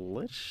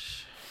ballers.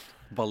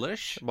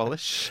 Ballers?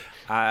 Ballers.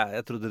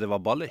 Jeg trodde det var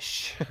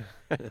ballers.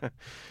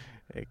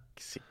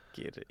 Ikke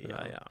sikker,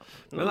 ja.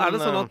 Men er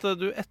det sånn at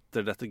du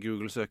etter dette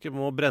Google-søket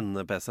må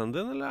brenne PC-en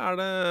din, eller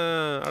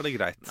er det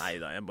greit?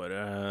 Neida, jeg bare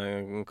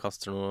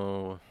kaster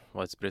noe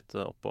whitesprit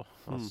oppå,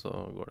 og så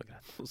går det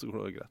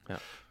greit. Ja.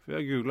 For vi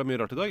har googlet mye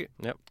rart i dag.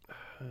 Ja.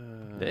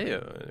 Det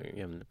gjør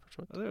jevnlig.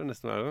 Ja, det gjør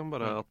nesten hver gang,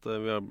 bare at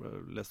vi har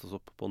lest oss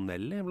opp på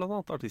Nelly, blant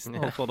annet, artisten.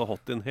 Han hadde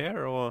Hot in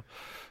Hair, og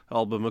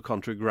albumet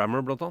Country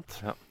Grammar, blant annet.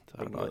 Ja.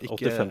 Det er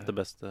ikke 85.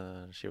 beste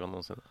skiva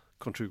noensinne.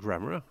 Country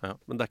Grammar, ja.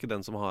 Men det er ikke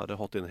den som har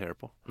Hot in Hair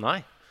på. Nei,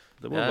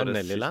 det er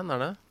Nellyland, er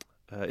det?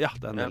 Ja,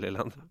 det er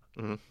Nellyland.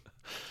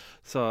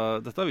 Så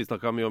dette har vi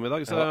snakket mye om i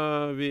dag. Så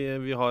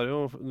vi har jo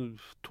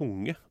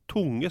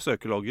tunge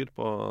søkelogger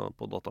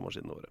på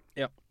datamaskinene våre.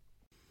 Ja.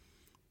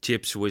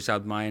 Chips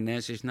without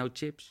mayonnaise is no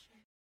chips.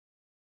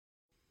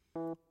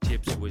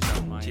 Chips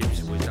without mayonnaise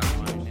is no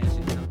chips.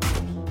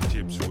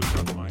 Chips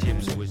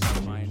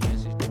without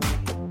mayonnaise is no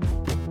chips.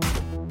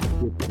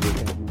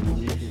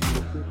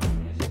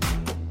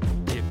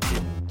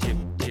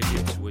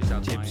 Chips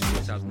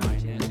without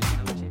mayonnaise is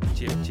no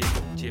chips.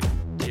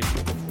 Chips.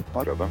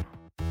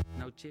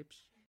 No chips.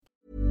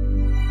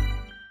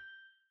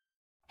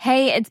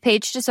 Hey, it's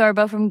Paige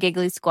DeSorbo from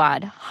Giggly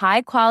Squad.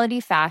 High quality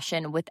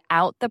fashion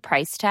without the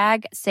price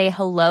tag. Say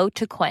hello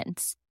to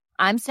Quince.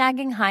 I'm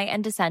snagging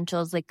high-end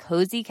essentials like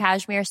cozy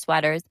cashmere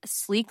sweaters,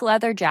 sleek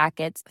leather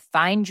jackets,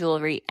 fine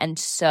jewelry, and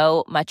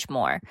so much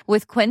more.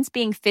 With Quince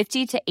being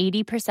 50 to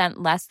 80%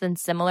 less than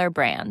similar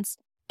brands.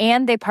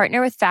 And they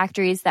partner with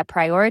factories that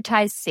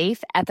prioritize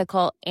safe,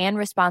 ethical, and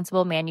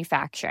responsible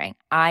manufacturing.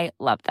 I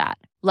love that.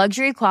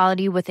 Luxury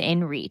quality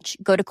within reach.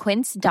 Go to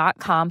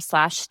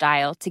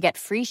quince.com/style to get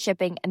free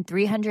shipping and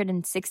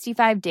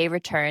 365-day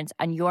returns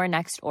on your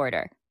next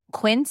order.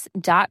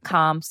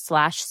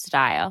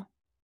 Quince.com/style.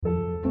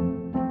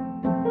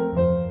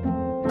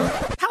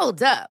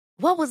 Hold up.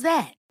 What was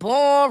that?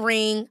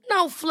 Boring.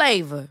 No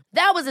flavor.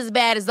 That was as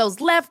bad as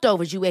those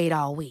leftovers you ate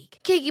all week.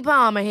 Keke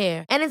Palmer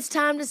here, and it's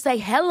time to say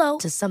hello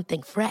to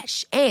something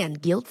fresh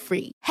and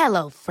guilt-free.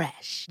 Hello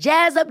Fresh.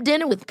 Jazz up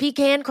dinner with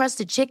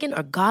pecan-crusted chicken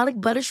or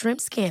garlic butter shrimp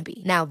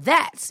scampi. Now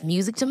that's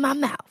music to my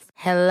mouth.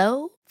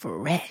 Hello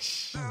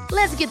Fresh.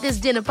 Let's get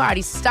this dinner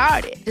party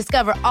started.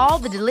 Discover all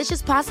the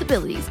delicious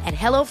possibilities at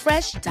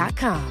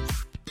hellofresh.com.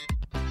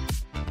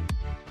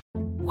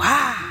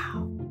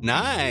 Wow.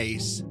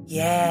 Nice.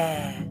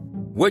 Yeah.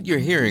 What you're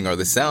hearing are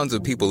the sounds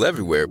of people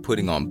everywhere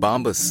putting on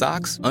Bombas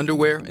socks,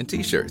 underwear, and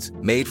T-shirts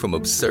made from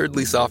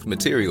absurdly soft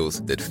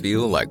materials that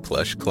feel like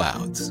plush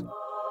clouds.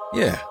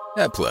 Yeah,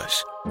 that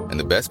plush. And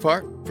the best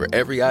part? For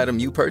every item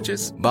you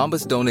purchase,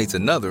 Bombas donates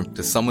another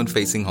to someone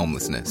facing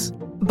homelessness.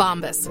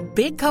 Bombas.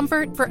 Big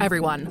comfort for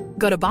everyone.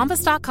 Go to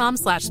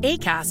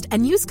bombas.com/ACAST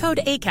and use code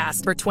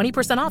ACAST for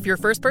 20% off your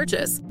first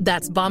purchase.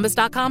 That's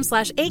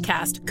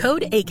bombas.com/ACAST.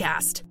 Code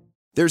ACAST.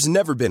 There's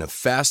never been a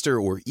faster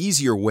or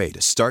easier way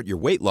to start your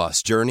weight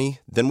loss journey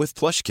than with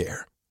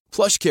PlushCare.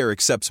 PlushCare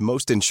accepts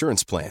most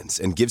insurance plans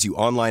and gives you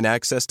online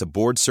access to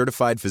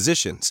board-certified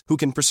physicians who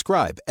can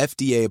prescribe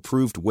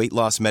FDA-approved weight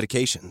loss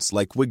medications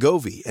like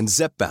Wegovy and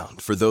Zepbound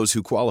for those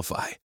who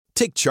qualify.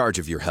 Take charge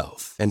of your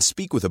health and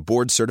speak with a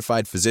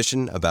board-certified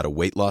physician about a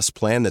weight loss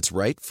plan that's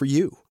right for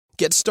you.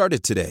 Get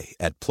started today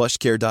at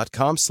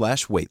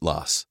plushcare.com/weight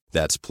loss.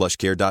 That's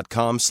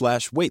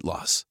plushcare.com/weight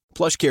loss.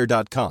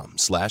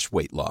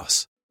 plushcare.com/weight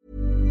loss.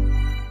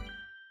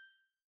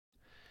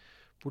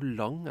 Hvor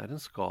lang en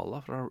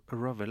skala fra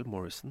Ravel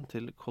Morrison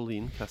til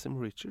Colleen Cassim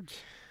Richards?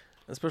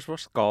 Det spørs hva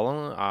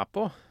skalaen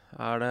på.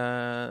 Det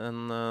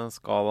en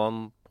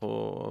skalaen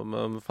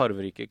med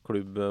farverike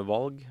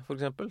klubbvalg, for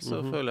eksempel,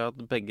 så føler jeg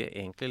at begge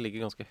egentlig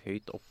ligger ganske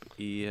høyt opp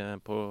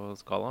på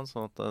skalaen,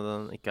 sånn at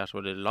den ikke så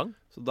veldig lang.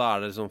 Så da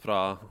det liksom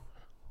fra...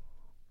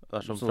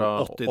 Det som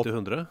fra 80 til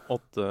 100?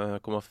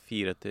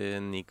 8,4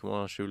 til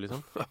 9,7, liksom.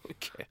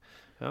 Ok,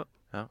 ja.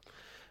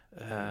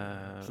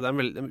 Så det en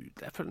veldig...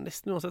 Jeg føler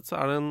nesten uansett så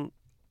det en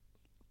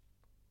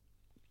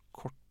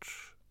kort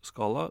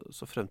skala,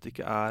 så fremt det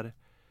ikke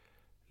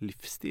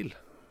livsstil.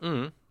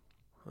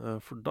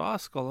 For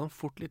da skalaen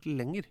fort litt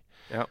lenger.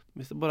 Ja.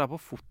 Hvis det bare på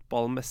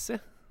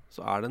fotballmessig,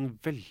 så det en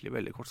veldig,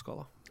 veldig kort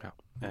skala. Ja,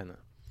 enig.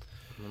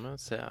 Nå må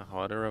jeg se,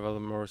 har Ravel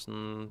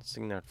Morrison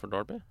signert for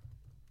Derby?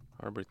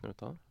 Har det blitt noe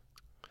ut av det?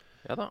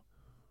 Ja da.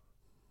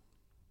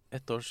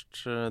 1 års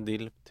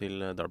deal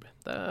til Derby.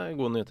 Det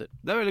gode nyheter.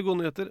 Det veldig gode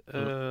nyheter.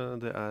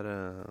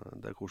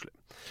 Det koselig.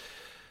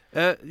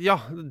 Ja,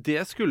 det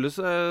jeg skulle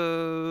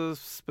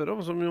spørre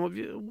om, som vi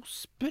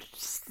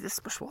det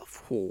spørsmålet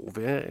får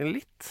vi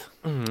litt.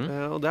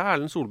 Og det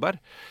Erlend Solberg.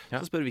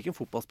 Så spør hvilken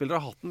fotballspiller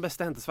har hatt den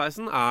beste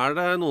hentesveisen.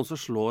 Det noen som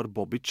slår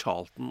Bobby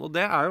Charlton? Og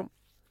det jo...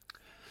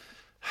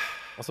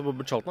 Altså,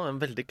 Bobby Charlton har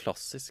en veldig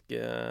klassisk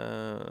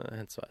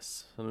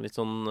hentesveis. Litt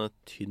sånn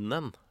tynn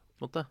en, på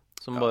en måte.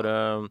 Som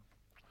bare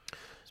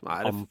som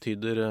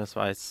antyder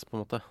sveis, på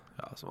en måte.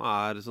 Ja, som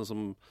sånn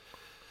som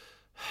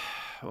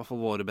i hvert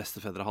fall våre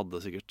bestefedre hadde,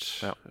 sikkert.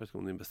 Ja. Jeg vet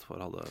ikke om din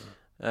bestefar hadde...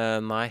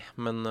 nei,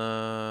 men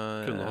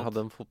jeg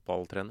hadde en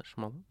fotballtrener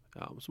som hadde.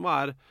 Ja,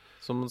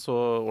 som så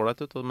ålreit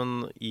ut,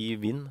 men i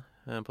vind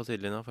på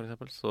sidelinja, for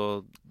eksempel,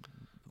 så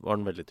var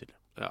den veldig tydelig.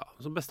 Ja,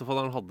 så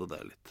bestefaderen hadde det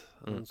litt.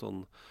 En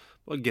sånn...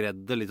 Og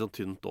gredde litt sånn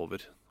tynt over.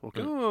 Det var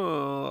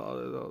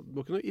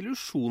ikke noe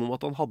illusjon om at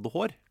han hadde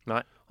hår.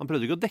 Nei. Han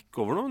prøvde ikke å dekke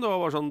over noe. Det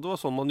var sånn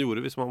man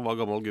gjorde hvis man var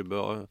gammel gubbe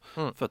og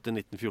født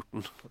i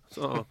 1914.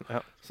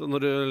 Så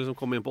når du liksom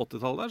kom inn på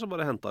 80-tallet der, så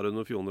bare hentet du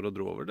noen fjoner og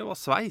dro over. Det var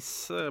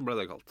sveis, ble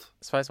det kalt.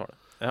 Sveis var det,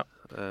 ja.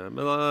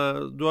 Men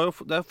det jo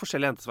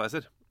forskjellige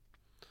hentesveiser.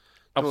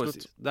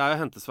 Absolutt. Det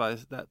jo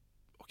hentesveis...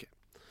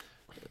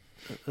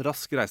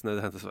 Rask reise ned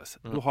i hentesveis.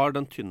 Du har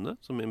den tynne,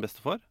 som min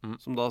bestefar,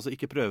 som da altså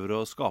ikke prøver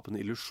å skape en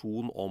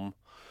illusjon om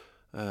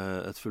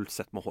et fullt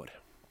sett med hår.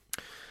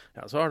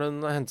 Ja, så har du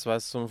en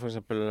hentesveis som for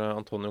eksempel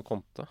Antonio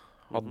Conte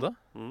hadde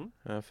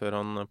før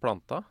han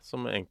planta,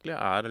 som egentlig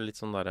litt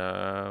sånn der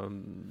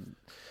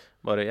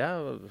bare,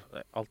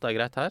 alt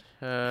greit her.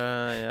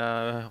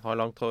 Jeg har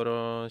langt hår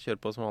å kjøre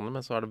på som vanlig,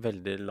 men så det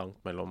veldig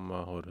langt mellom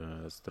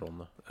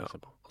hårstråene. Ja.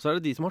 Og så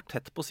det de som har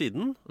tett på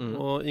siden,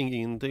 og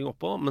ingenting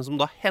oppå, men som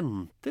da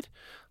henter,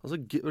 altså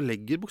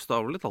legger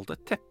bokstavelig talt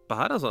et teppe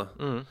her, altså.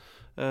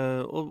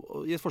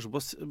 Og i et forsøk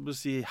på å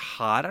si,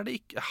 her det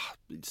ikke,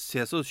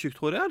 se så tjukt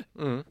håret her.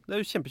 Det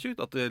jo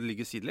kjempetjukt at det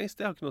ligger sidelengs,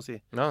 det har ikke noe å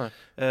si.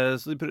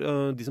 Så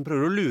de som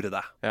prøver å lure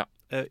deg,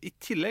 I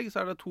tillegg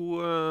så det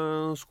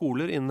 2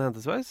 skoler innen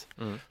hentesveis.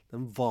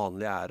 Den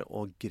vanlige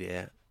å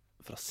gre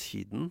fra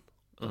siden,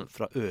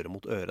 fra øre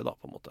mot øre da,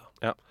 på en måte.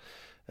 Ja.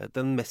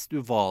 Den mest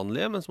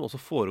uvanlige, men som også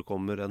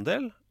forekommer en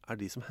del,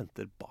 de som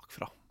henter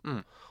bakfra.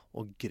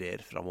 Og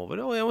grer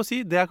fremover. Og jeg må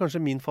si, det kanskje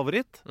min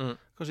favoritt.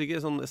 Kanskje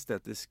ikke sånn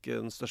estetisk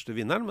den største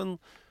vinneren, men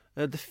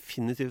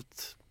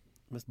definitivt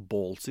mest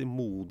ballsy,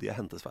 modige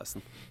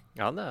hentesveisen.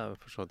 Ja, det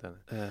for så vidt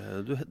enig.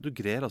 Du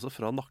grer altså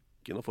fra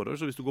nakken og forover,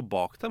 så hvis du går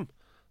bak dem,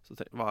 så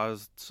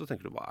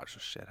tenker du, hva det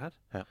som skjer her?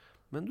 Ja.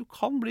 Men du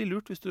kan bli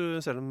lurt hvis du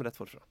ser dem rett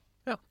forfra.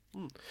 Ja.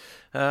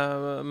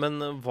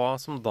 Men hva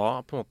som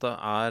da på en måte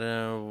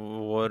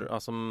vår,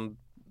 altså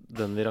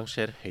den vi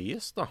rangerer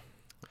høyest da,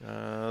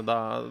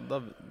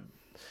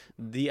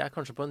 de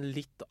kanskje på en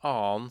litt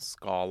annen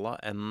skala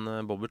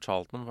enn Bobby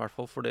Charlton, I hvert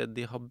fall fordi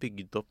de har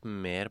bygd opp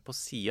mer på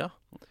siden.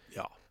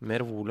 Ja.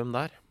 Mer volum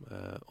der.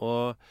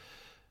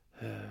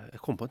 Jeg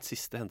kom på en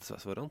siste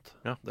hentesveisvariant.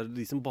 Ja. Det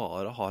de som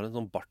bare har en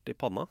sånn bart I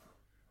panna.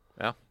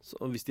 Ja. Så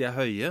hvis de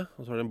høye,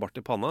 og så har de en bart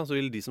I panna, så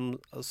vil de som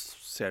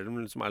ser dem,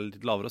 som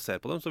litt lavere og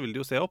ser på dem, så vil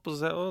de jo se opp, og så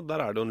se,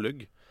 der det jo en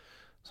lugg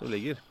som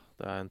ligger.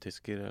 Det en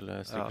tysker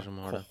eller stykker som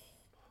har det.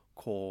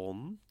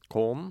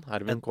 Kånen?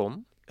 Ervin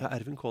Kånen? Ja,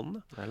 Ervin Kånen,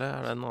 ja.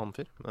 Eller det en annen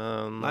fyr?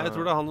 Nei, jeg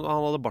tror det han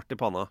hadde bart I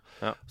panna.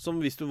 Ja.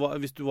 Som hvis du var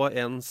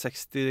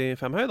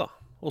 1,65 høy da,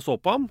 og så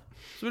på ham,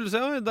 så vil du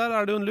se, oi, der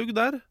det jo en lugg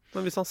der.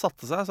 Men hvis han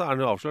satte seg, så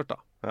han jo avslørt da.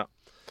 Ja.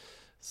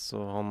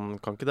 Så han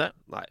kan ikke det?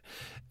 Nei.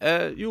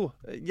 Jo,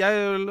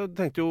 jeg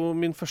tenkte jo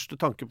min første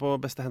tanke på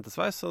beste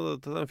hentesveis, så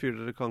det en fyr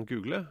dere kan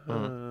google.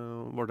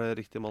 Var det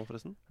riktig mann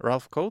forresten?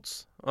 Ralph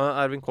Coates.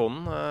 Ervin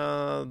Kånen,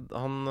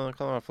 han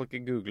kan I hvert fall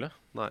ikke google.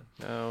 Nei.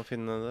 Og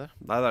finne det.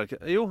 Nei, det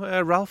ikke. Jo,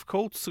 Ralph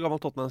Coates, gammel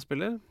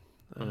Tottenham-spiller.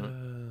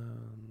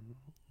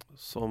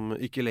 Som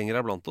ikke lenger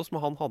blant oss,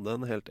 men han hadde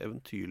en helt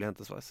eventyrlig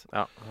hentesveis.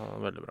 Ja,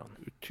 veldig bra.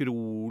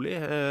 Utrolig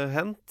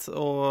hent,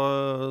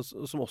 og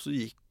som også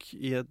gikk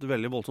I et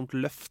veldig voldsomt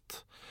løft.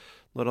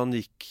 Når han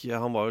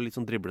var jo litt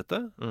sånn driblete,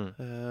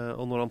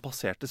 og når han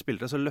passerte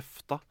spillere, så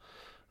løfta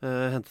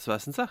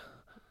hentesveisen seg.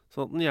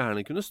 Sånn at den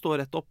gjerne kunne stå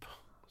rett opp.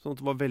 Sånn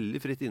at det var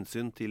veldig fritt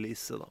innsyn til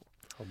Isse da.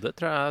 Og det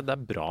tror jeg det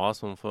bra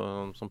som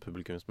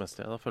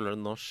publikumsmester. Da føler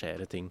du nå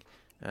skjer det ting.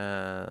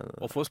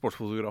 Og for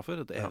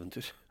sportsfotografer et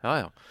eventyr.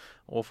 Ja.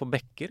 Og for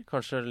bekker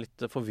kanskje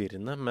litt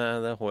forvirrende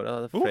med det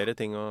håret. Det flere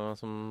ting å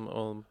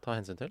ta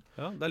hensyn til.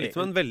 Ja, det litt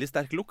som en veldig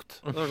sterk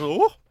lukt. Det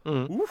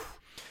sånn,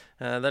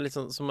 det litt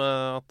sånn som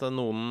at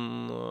noen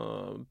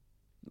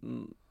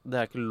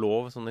det ikke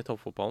lov sånn I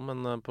toppfotballen,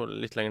 men på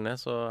litt lenger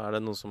ned så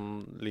det noen som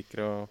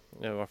liker å,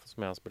 I hvert fall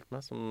som jeg har spilt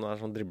med, som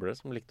sånn driblere,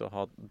 som likte å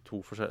ha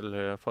 2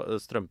 forskjellige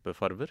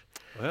strømpefarver.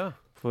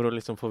 For å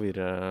liksom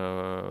forvirre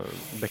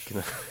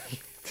bekkene.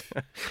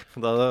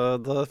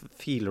 Da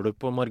filer du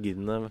på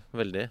marginene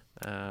veldig,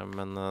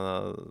 men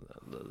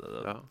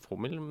få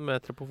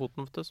millimeter på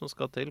foten som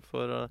skal til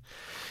for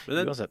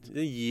uansett.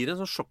 Det gir en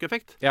sånn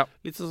sjokkeffekt. Ja.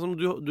 Litt sånn som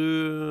du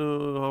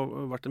har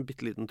vært en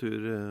bitteliten tur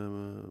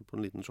på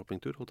en liten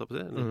shoppingtur, holdt jeg på å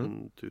si. En liten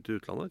tur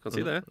til utlandet, kan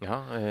si det. Ja,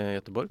 I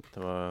Göteborg.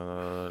 Det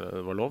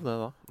var lov det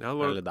da. Ja,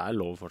 eller det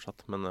lov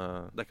fortsatt, men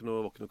det var ikke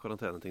noe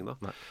karanteneting da.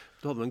 Nei.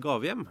 Du hadde en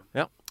gave hjem.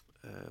 Ja.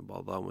 Ba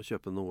deg om å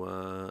kjøpe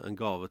en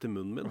gave til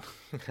munnen min.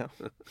 Ja.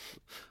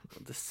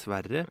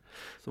 Dessverre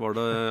så var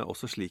det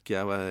også slik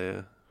jeg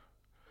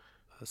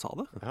sa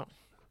det. Ja.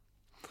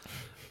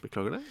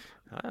 Beklager det.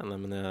 Ja, nei,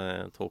 men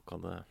jeg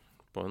tolket det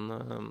på en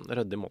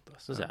ryddig måte,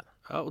 synes jeg.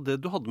 Ja, og det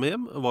du hadde med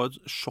hjem var et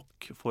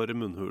sjokk for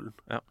munnhulen.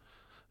 Ja.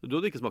 Du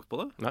hadde ikke smakt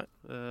på det? Nei.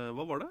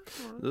 Hva var det?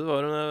 Det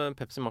var en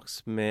Pepsi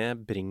Max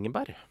med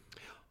bringebær.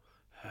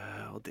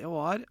 Og det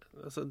var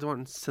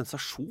en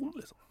sensasjon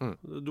liksom.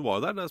 Du var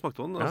jo der da jeg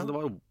smakte på den. Altså, det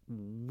var jo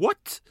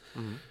what?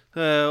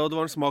 Og det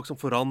var en smak som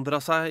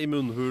forandret seg I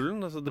munnhulen.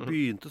 Altså, det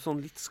begynte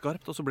sånn litt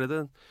skarpt, og så ble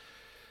det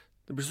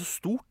ble så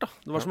stort da.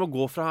 Det var som å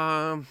gå fra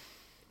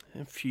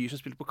en fyr som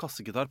spilte på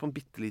kassegitar på en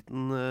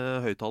bitteliten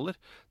høyttaler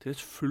til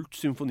et fullt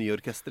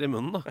symfoniorkester I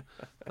munnen da.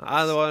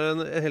 Nei, det var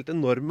en helt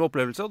enorm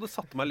opplevelse, og det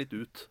satte meg litt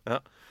ut.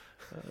 Ja.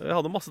 Jeg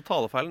hadde masse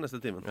talefeil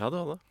neste timen. Ja,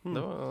 du hadde.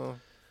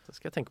 Det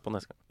skal jeg tenke på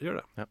neste gang. Gjør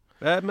det. Ja.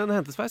 Men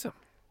hentesveis, ja.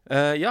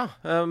 Ja,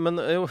 men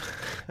jo,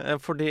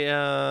 fordi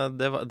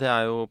det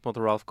jo på en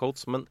måte Ralph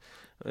Coates, men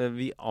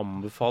vi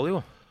anbefaler jo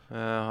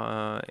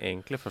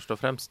egentlig først og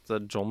fremst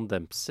John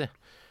Dempsey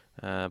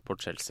på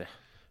Chelsea.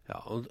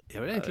 Ja, og jeg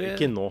vil egentlig...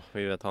 Ikke nå,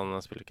 vi vet han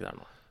spiller ikke der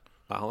nå.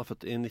 Nei, han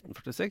født I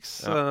 1946.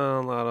 Ja.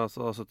 Han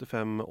altså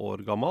 75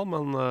 år gammel,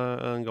 men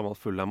en gammel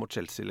Fulham og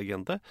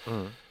Chelsea-legende.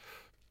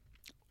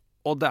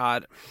 Og det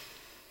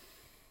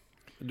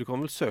du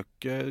kan vel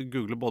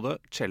google både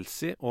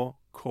Chelsea og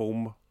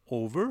Comb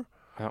Over,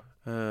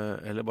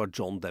 eller bare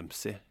John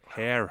Dempsey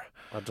Hair.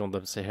 Ja, John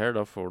Dempsey Hair,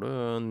 da får du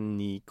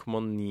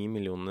 9,9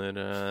 millioner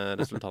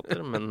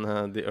resultater, men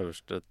de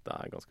øverste, det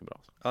ganske bra.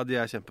 Ja, de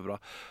kjempebra.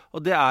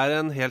 Og det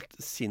en helt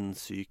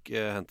sinnssyk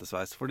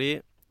hentesveis,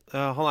 fordi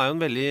Han jo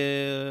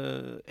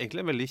egentlig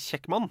en veldig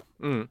kjekk mann.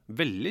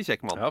 Veldig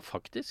kjekk mann. Ja,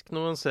 faktisk.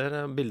 Når man ser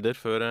bilder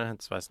før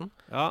hentesveisen.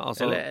 Ja,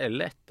 altså,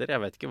 eller etter.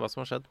 Jeg vet ikke hva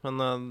som har skjedd.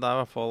 Men det i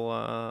hvert fall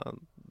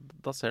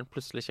da ser den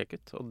plutselig kjekk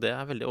ut. Og det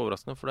veldig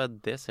overraskende, for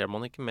det ser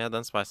man ikke med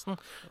den sveisen.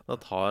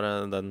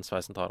 Den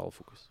sveisen tar all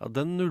fokus. Ja,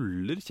 den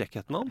nuller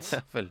kjekkheten hans.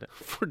 Ja, veldig.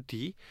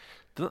 Fordi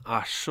den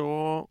så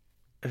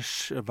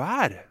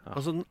svær. Ja.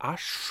 Altså, den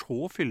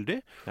så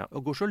fyldig,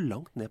 og går så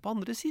langt ned på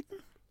andre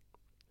siden.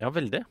 Ja,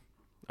 veldig.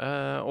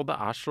 Og det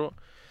så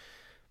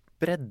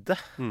bredde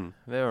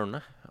ved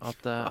ørene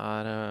at det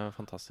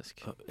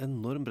fantastisk.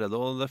 Enorm bredde,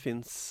 og det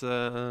finnes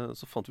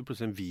så fant vi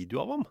plutselig en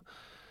video av ham.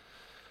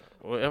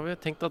 Og jeg har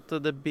tenkt at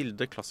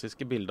det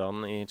klassiske bildet av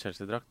han i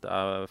Chelsea-drakt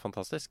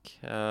fantastisk.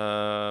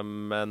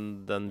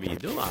 Men den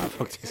videoen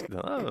faktisk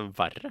den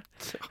verre.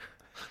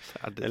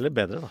 Eller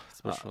bedre, da.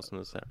 Spørs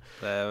hvordan du ser det.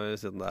 Jeg vil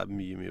si at den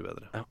mye, mye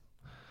bedre. Ja.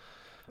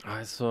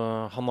 Nei, så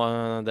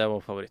det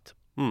vår favoritt.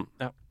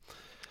 Ja.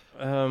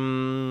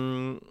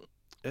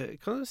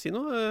 Kan jeg si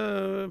noe?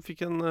 Jeg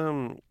fikk en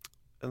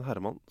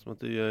herremann som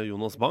heter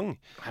Jonas Bang.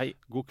 Hei.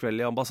 God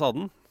kveld i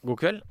ambassaden. God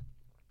kveld.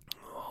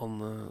 Han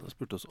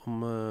spurte oss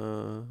om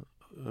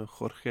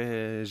Jorge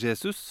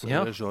Jesus.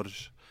 Ja. Eller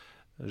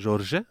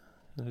Jorge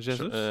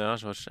Jesus. Ja,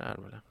 Jorge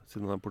det vel det.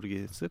 Siden han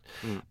portugiser.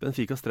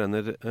 Benficas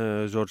trener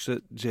Jorge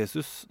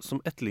Jesus,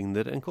 som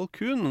etterligner en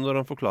kalkun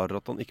når han forklarer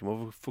at han ikke må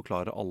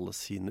forklare alle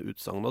sine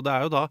utsagn. Og det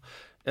jo da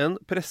en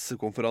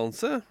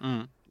pressekonferanse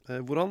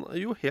hvor han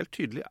jo helt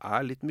tydelig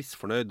litt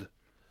misfornøyd.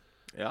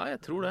 Ja, jeg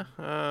tror det.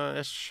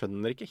 Jeg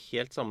skjønner ikke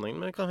helt sammenhengen,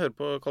 men jeg kan høre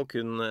på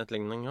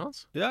kalkun-etterligningen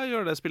hans. Ja,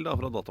 gjør det. Spill da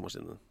fra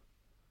datamaskinen.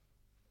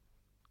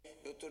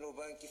 Eu tô no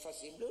banco e faço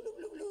assim, blu, blu,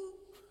 blu, blu.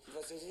 E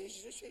vocês,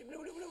 blu,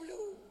 blu, blu, blu.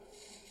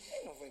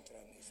 Eu não vou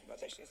entrar nisso,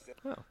 mas deixa isso.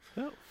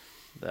 Ja.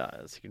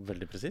 Det sikkert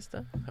veldig presist,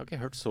 det. Jeg har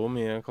ikke hørt så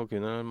mye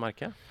kalkuner,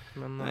 merker jeg.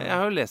 Men, jeg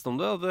har jo lest om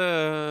det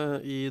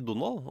i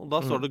Donald, og da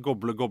står det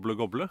goble, goble,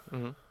 goble.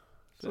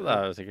 Så det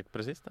jo sikkert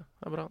presist, det.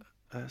 Det bra.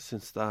 Jeg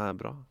synes det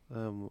bra.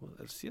 Jeg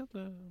vil si at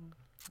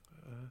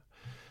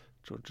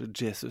Jorge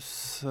Jesus,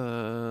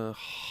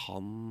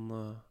 han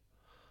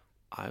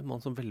jo en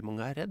mann som veldig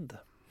mange redd.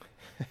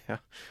 Ja,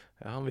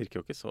 han virker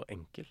jo ikke så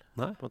enkel.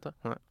 Nei. På en måte.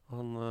 Nei.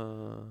 Han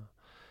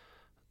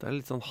det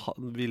litt sånn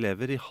vi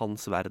lever i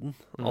hans verden,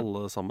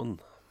 alle sammen.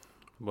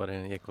 Bare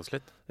jekke oss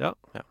litt. Ja.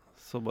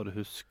 Så bare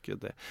husk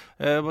det.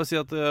 Jeg bare si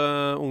at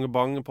unge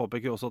Bang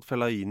påpeker også at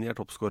Fellaini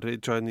toppskårer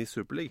i Chinese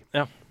Super League.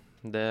 Ja,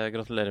 det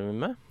gratulerer vi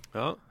med.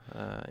 Ja.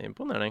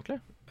 Imponerende egentlig.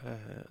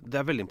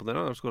 Det veldig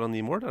imponerende. Han har skåret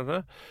 9 mål,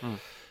 det?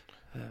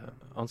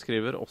 Han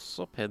skriver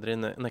også Pedri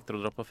nekter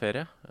å dra på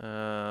ferie.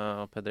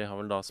 Pedri har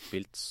vel da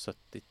spilt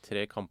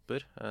 73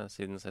 kamper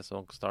siden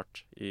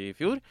sesongstart i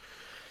fjor.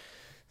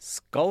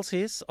 Skal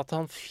sies at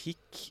han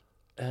fikk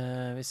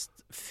visst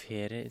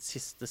ferie i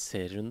siste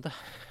serierunde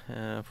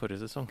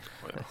forrige sesong.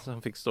 Så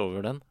han fikk stå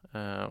over den,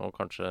 og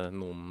kanskje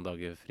noen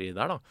dager fri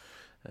der da.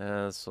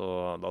 Så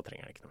da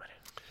trenger han ikke noe mer.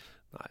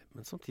 Nei,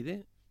 men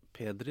samtidig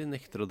Pedri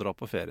nekter å dra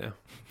på ferie.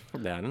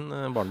 Det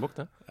en barnebok,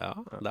 det. Ja,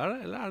 det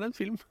eller det en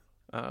film?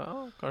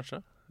 Ja, kanskje.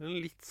 En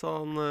litt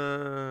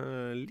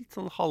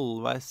sånn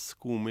halvveis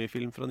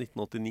komifilm fra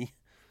 1989.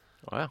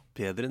 Ja.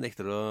 Pedri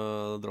nekter å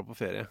dra på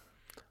ferie.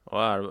 Og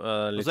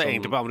litt sånn...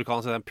 egentlig på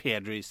amerikansk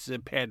det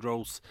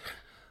Pedros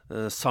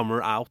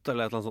Summer Out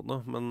eller et eller annet sånt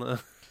noe, men...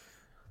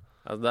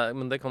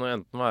 men det kan jo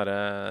enten være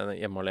en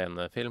hjemme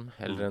alene-film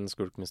eller en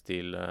Skulk med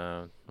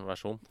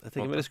stil-versjon. Jeg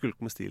tenker mer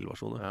Skulk med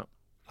stil-versjon, ja.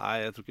 Nei,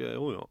 jeg tror ikke...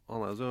 Jo,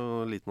 han jo så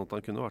liten at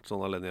han kunne vært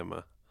sånn alene hjemme.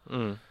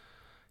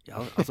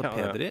 Ja, altså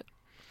Pedri...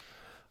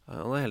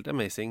 Han helt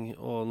amazing,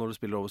 og når du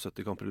spiller over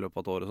 70 kamper i løpet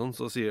av et år og sånn,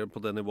 så sier på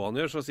det nivået han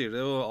gjør, så sier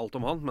det jo alt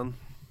om han, men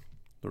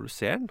når du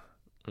ser han,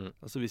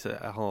 altså hvis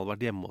han hadde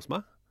vært hjemme hos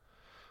meg,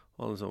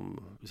 og liksom,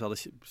 hvis jeg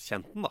hadde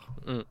kjent den da,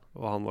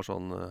 og han var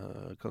sånn,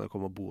 kan jeg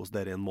komme og bo hos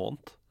dere i en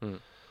måned?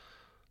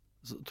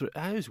 Så tror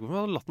jeg husker ikke om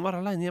jeg hadde latt den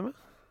være alene hjemme.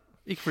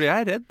 Ikke fordi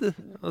jeg redd,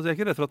 altså jeg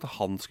ikke redd for at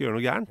han skal gjøre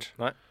noe gærent.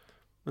 Nei.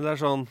 Men det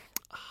sånn,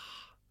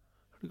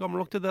 du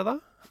gammel nok til det da?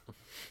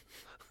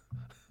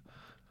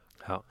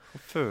 Ja,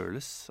 han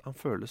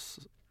føles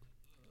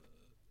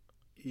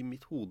i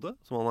mitt hode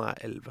som han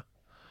 11.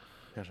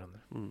 Jeg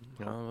skjønner.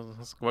 Ja,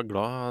 han skal være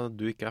glad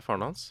du ikke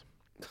faren hans.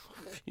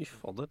 Fy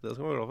fader, det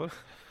skal han være glad for.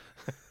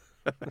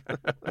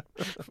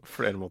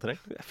 Flere måter,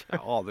 ikke? Jeg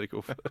aner ikke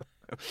hvorfor.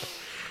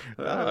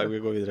 Ja,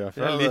 vi går videre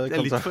herfra. Jeg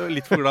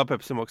litt for glad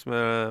Pepsi Max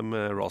med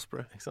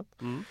raspberry. Ikke sant?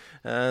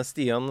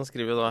 Stian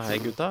skriver da: Hei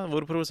gutta,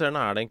 hvor provoserende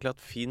det egentlig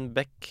at Finn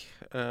Beck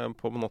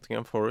på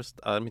Nottingham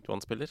Forest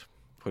midtbanespiller?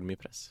 For mye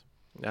press.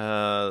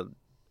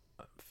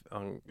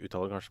 Han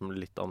uttaler kanskje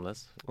litt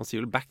annerledes. Han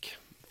sier vel back.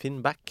 Finn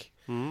Back.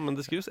 Men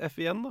det skrives F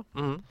igjen da.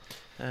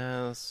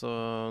 Så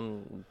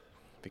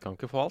vi kan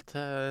ikke få alt.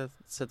 Jeg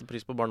setter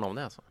pris på bare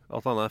navnet, altså.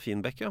 At han Finn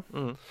Beck, ja.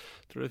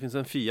 Tror det finnes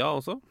en Fia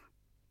også.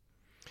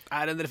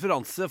 En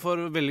referanse for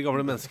veldig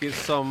gamle mennesker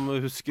som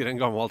husker en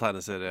gammel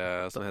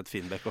tegneserie som het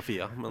Finn Beck og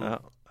Fia. Men...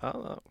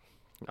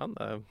 Ja,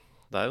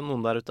 det jo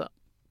noen der ute.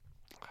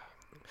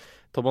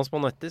 Thomas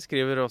Manetti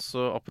skriver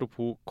også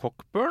apropos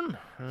Cockburn,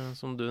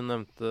 som du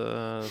nevnte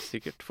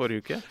sikkert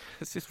forrige uke.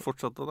 Jeg synes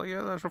fortsatt at det er gøy.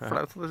 Det er så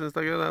flaut at jeg synes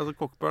det er gøy. Altså,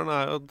 Cockburn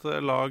er jo et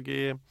lag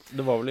i...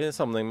 Det var vel i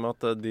sammenheng med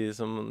at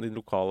de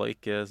lokale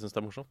ikke synes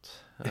det er morsomt.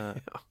 Ja,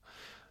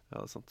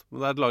 det er sant.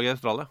 Men det er et lag i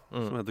Australia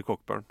som heter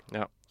Cockburn.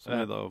 Ja.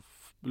 Som vi da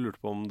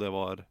lurte på om det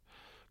var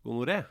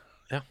gonoré.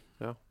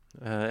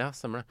 Ja,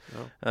 stemmer det.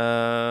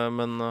 Ja.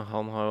 Men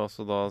han har jo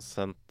også da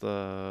sendt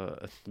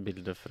et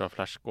bilde fra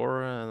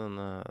Flashscore,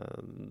 denne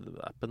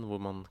appen hvor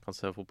man kan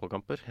se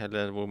fotballkamper,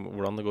 eller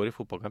hvordan det går i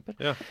fotballkamper.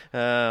 Ja.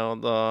 Og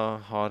da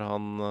har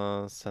han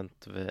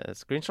sendt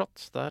screenshot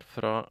der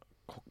fra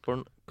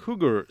Cockburn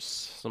Cougars,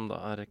 som da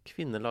er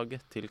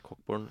kvinnelaget til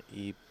Cockburn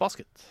i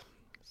basket.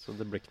 Så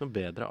det blir ikke noe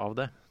bedre av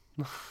det.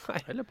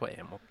 Nei. Eller på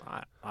en måte.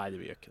 Nei,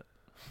 det gjør ikke det.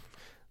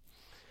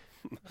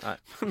 Nei.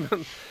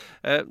 Men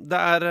det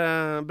er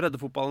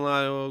breddefotballen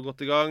er jo godt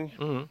i gang.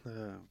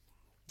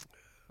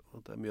 Og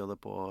det er mye av det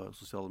på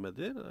sosiale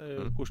medier. Det er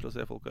jo koselig å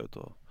se folk er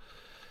ute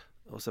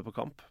og se på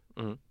kamp.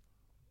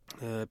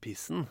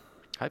 Pissen.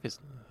 Hei,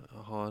 Pissen.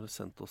 Har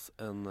sendt oss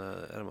en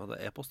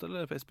e-post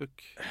eller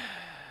Facebook.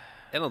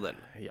 En av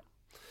delene. Ja.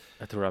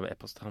 Jeg tror det er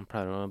e-post. Han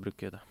pleier å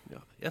bruke det.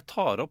 Ja. Jeg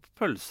tar opp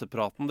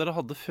pølsepraten dere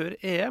hadde før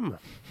EM.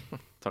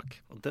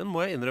 Takk. Og den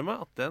må jeg innrømme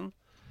at den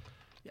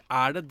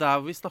er det der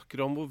vi snakker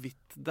om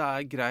hvorvidt det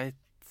er greit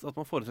at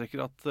man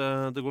foretrekker at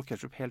det går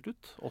ketchup helt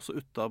ut? Også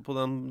på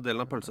den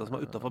delen av pølsa som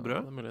er utenfor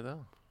brød? Det er mulig det,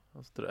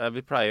 ja.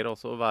 Vi pleier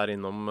også å være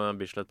innom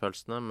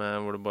Bislett-pølsene,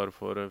 hvor du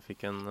bare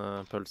fikk en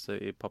pølse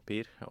i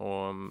papir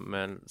og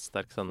med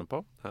sterk sennep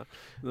på. Ja.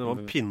 Det var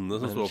en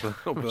pinne som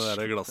stod oppi det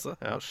der glasset. Ja.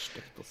 Det var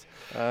stekt, altså.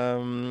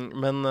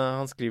 Men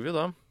han skriver jo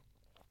da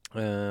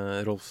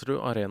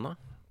Rolfsrud Arena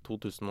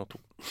 2002.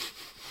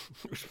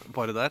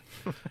 Bare der.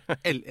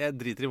 Jeg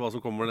driter i hva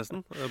som kommer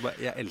nesten.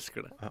 Jeg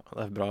elsker det. Ja,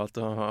 det er bra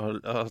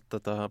at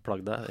dette har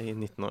plagd deg i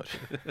 19 år.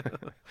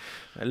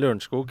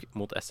 Lørenskog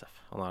mot SF.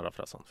 Han er da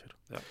fra Sandfjord.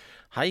 Ja.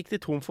 Her gikk de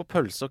tom for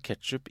pølse og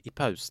ketchup i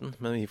pausen,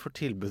 men vi får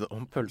tilbud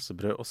om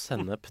pølsebrød og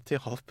sennep til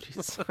halv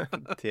pris.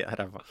 Det er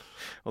ræva.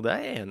 Og det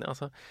er jeg enig i,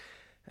 altså.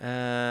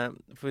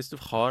 For hvis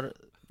du har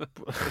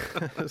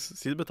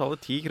si du betaler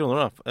 10 kroner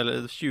da,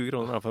 eller 20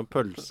 kroner da, for en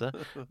pølse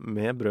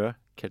med brød,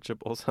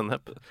 ketchup og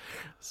sennep,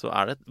 så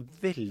er det et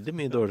veldig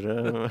mye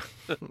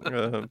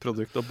dårligere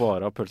produkt å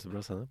bare ha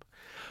pølsebrød og sennep.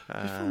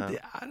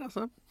 Det er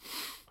altså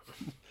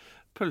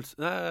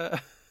pølse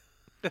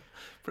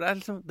for det er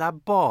liksom det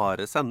er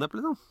bare sennep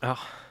liksom. Ja.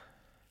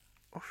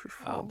 Å fy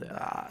faen, det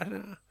er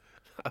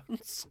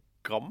en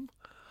skam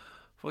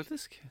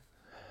faktisk.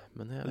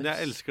 Men jeg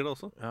elsker det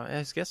også. Ja,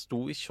 jeg husker jeg sto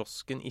i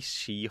kiosken i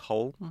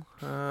Skihallen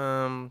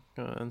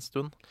en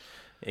stund.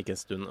 Ikke en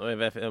stund, og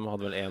jeg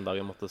hadde vel en dag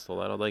jeg måtte stå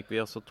der, og da gikk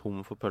vi altså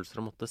tom for pølser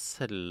og måtte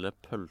selge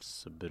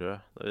pølsebrød.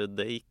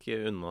 Det gikk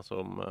unna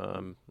som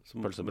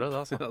pølsebrød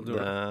da, altså. Ja, det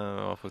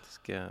var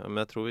faktisk,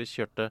 men jeg tror vi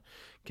kjørte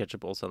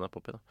ketchup og sennep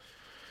oppi da.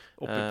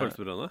 Oppi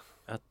pølsebrødene?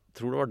 Jeg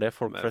tror det var det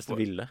folk flest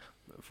ville.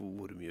 For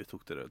hvor mye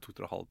tok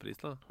dere halv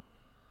pris da?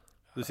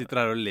 Du sitter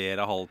her og ler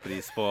av halv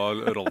pris på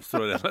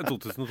Rolfsrud Arena i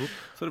 2002.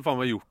 Så har du faen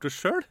meg gjort det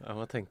selv. Jeg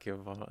må tenke,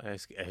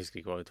 jeg husker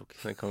ikke hva vi tok.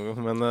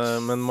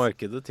 Men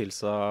markedet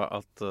tilsa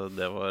at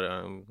det var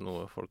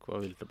noe folk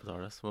var villige til å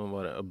betale. Så man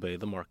bare obey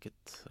the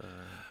market.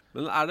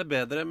 Men er det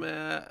bedre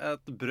med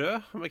et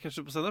brød med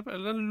ketchup og sennep,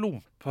 eller en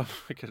lompe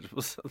med ketchup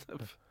og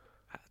sennep?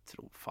 Jeg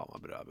tror faen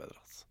meg brød er bedre,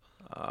 altså.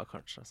 Ja,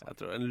 kanskje. Altså. Jeg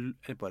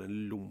tror bare en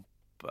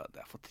lompe,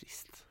 det er for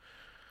trist.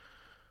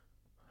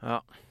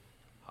 Ja.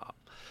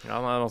 Ja,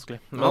 det er vanskelig.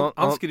 Men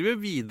han skriver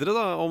videre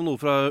da om noe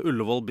fra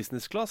Ullevål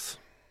Business Class.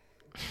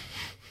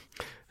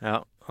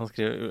 Ja, han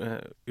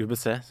skriver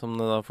UBC, som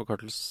det da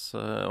forkortes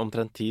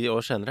omtrent 10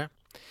 år senere.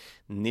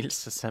 Nils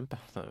Semp.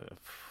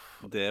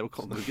 Det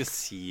kan du ikke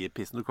si,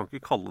 Pissen. Du kan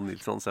ikke kalle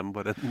Nils Sem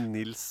bare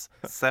Nils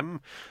Sem.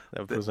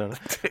 Det er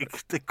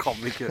provoserende. Det kan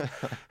vi ikke.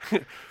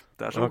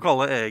 Det er som å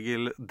kalle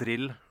Egil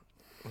Drill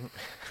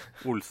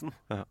Olsen.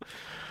 Ja.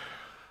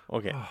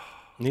 Ok.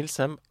 Nils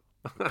Sem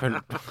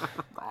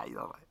Nei.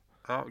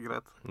 Ja,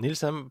 greit.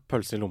 Nils M.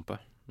 pølse i lompe.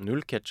 0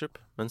 ketchup,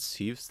 men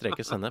 7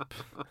 streker sennep.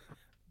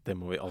 Det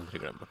må vi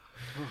aldri glemme.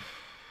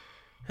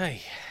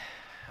 Hei.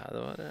 Ja,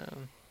 det var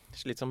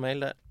slitsom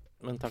mail, det.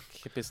 Men takk,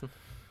 Pissen.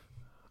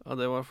 Ja,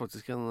 det var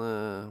faktisk en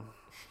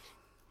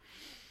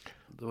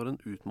det var en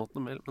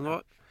utmattende mail. Men det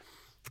var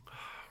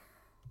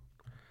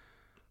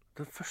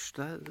den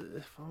første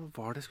hva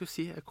var det jeg skulle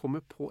si? Jeg kom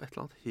jo på et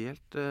eller annet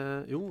helt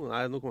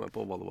nå kom jeg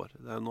på hva det var.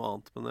 Det er noe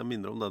annet, men jeg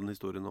minner om den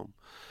historien om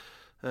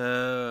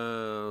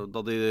da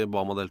de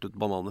ba meg delt ut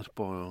bananer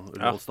på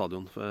Ullevål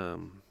stadion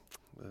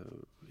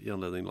i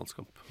anledning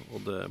landskamp.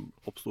 Og det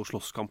oppstod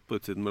slåsskamp på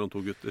utsiden mellom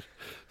 2 gutter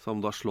som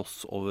da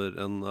slåss over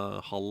en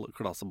halv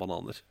klase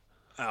bananer.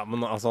 Ja,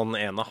 men altså den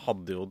ene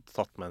hadde jo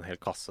tatt med en hel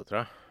kasse,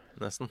 tror jeg.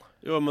 Nesten.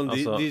 Jo, men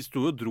de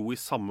sto jo og dro i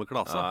samme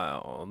klase. Ja,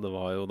 og det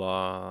var jo da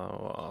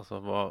altså,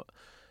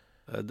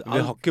 Vi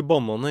har ikke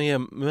bananer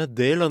hjemme.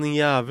 Del av din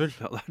jævel.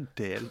 Ja, det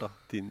del da,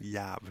 din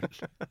jævel.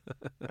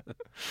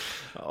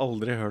 Jeg har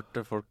aldri hørt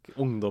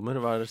ungdommer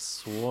være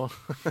så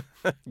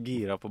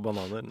gira på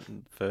bananer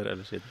før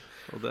eller siden.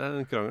 Og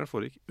det krangelen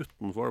foregikk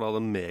utenfor da,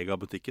 den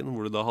megabutikken,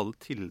 hvor du da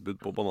hadde tilbud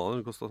på bananer.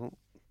 Det kostet sånn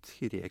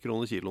 3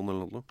 kroner kiloen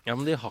eller noe. Ja,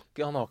 men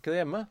han har ikke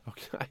det hjemme.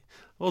 Okay.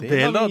 Og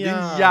del da,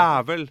 din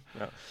jævel.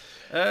 Ja.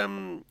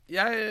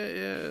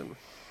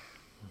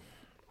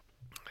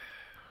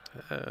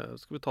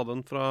 Skal vi ta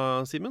den fra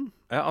Simen?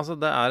 Ja, altså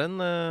det en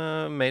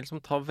mail som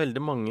tar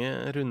veldig mange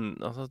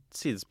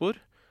sidespor.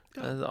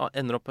 Ja. Det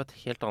ender opp på et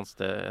helt annet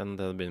sted enn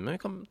det begynner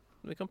med.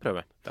 Vi kan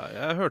prøve. Ja,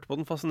 jeg hørte på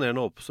den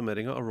fascinerende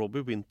oppsummeringen av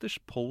Robbie Winters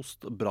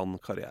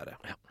post-brannkarriere.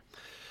 Ja.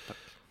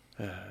 Takk.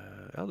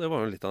 Ja, det var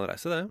jo litt av en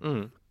reise, det.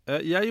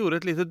 Jeg gjorde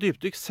et lite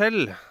dypdykk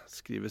selv,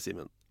 skriver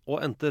Simen,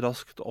 og endte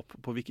raskt opp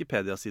på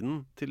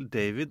Wikipedia-siden til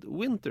David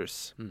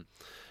Winters.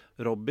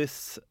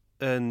 Robbies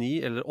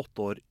 9 eller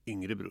 8 år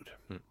yngre bror.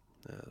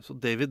 Så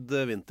David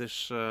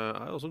Winters jo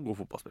også en god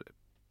fotballspiller.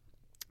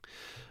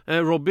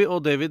 Robbie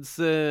og Davids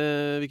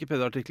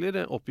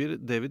Wikipedia-artikler oppgir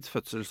Davids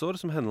fødselsår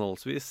som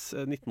henholdsvis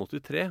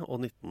 1983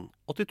 og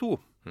 1982.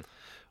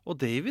 Og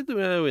David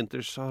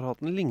Winters har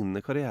hatt en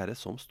lignende karriere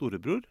som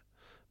storebror,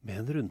 med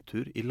en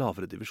rundtur i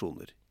lavere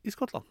divisjoner i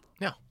Skottland.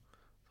 Ja,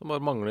 som bare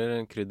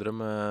mangler krydderet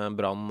med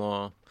Brann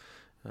og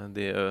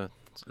de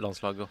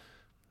landslaget.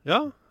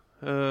 Ja.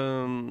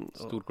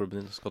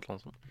 Storklubben i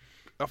Skottland.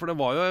 Ja, for det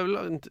var jo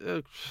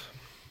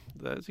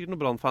det sikkert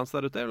noen Brann-fans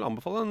der ute. Jeg vil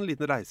anbefale en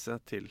liten reise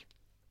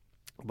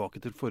tilbake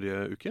til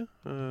forrige uke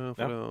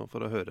for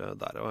å høre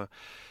der. Og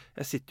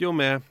jeg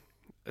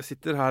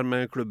sitter her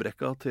med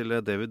klubbrekka til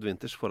David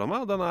Winters foran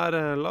meg, og den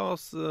la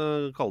oss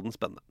kalle den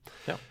spennende.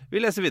 Ja.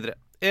 Vi leser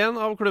videre. En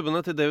av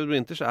klubbene til David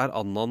Winters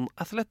Annan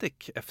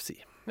Athletic FC.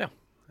 Ja.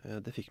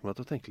 Det fikk meg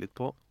til å tenke litt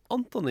på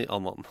Antoni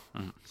Annan,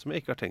 som jeg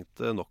ikke har tenkt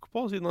nok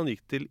på, siden han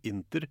gikk til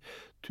Inter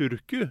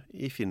Turku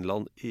i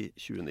Finland i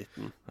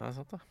 2019. Ja,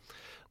 sant da.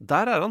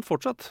 Der han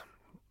fortsatt,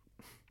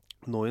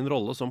 nå i en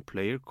rolle som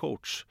player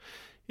coach.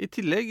 I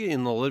tillegg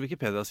inneholder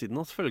Wikipedia-siden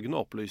hans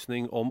følgende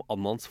opplysning om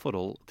Annans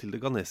forhold til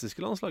det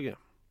ghanesiske landslaget.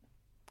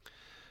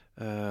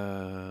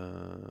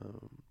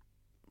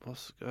 Hva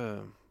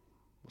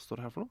står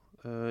det her for noe?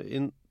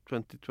 In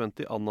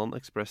 2020, Annan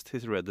expressed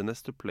his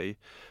readiness to play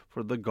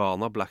for the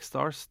Ghana Black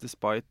Stars,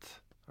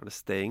 despite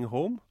staying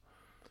home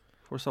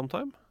for some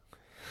time.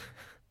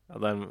 Ja,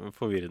 det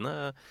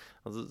forvirrende.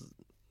 Altså,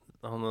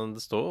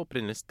 det står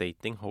opprinnelig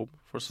 'stating home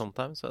for some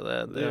time', så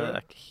det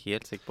ikke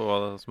helt sikker på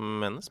hva som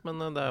menes, men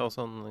det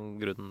også en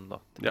grunn da.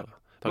 Ja.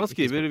 Man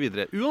skriver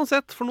videre.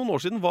 Uansett, for noen år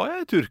siden var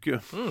jeg i Turku.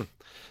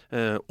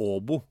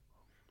 Åbo,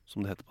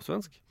 som det heter på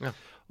svensk. Ja.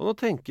 Og nå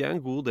tenker jeg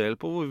en god del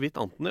på hvorvidt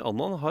Antoni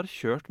Annan har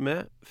kjørt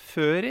med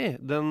Føri,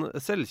 den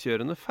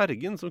selvkjørende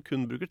fergen som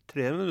kun bruker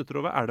 3 minutter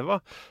over elva,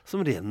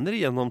 som renner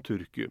gjennom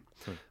Turku.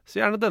 Så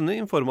gjerne denne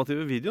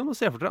informative videoen, og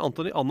se for dere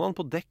Antoni Annan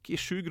på dekk i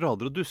 7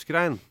 grader og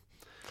duskregn.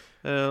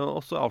 Og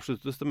så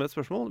avsluttes det med et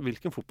spørsmål.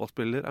 Hvilken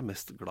fotballspiller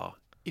mest glad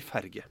i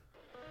ferge?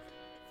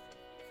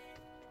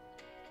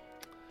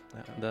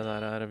 Ja, det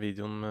der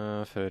videoen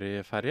med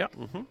Føri ferja.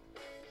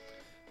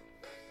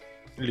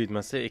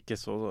 Lydmessig ikke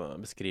så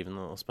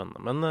beskrivende og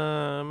spennende,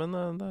 men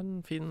det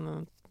en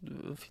fin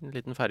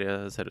liten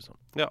ferje, ser det ut som.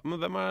 Ja, men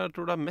hvem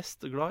tror du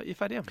mest glad i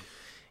ferje?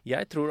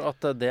 Jeg tror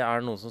at det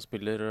noen som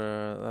spiller,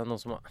 det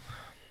noen som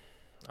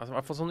altså, i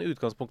hvert fall sånn i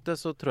utgangspunktet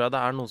så tror jeg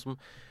det noen som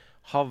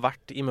har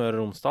vært i Møre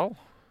og Romsdal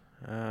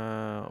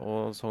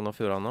og Sogn og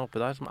Fjordane oppi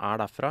der, som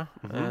derfra,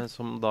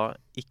 som da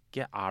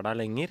ikke der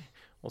lenger,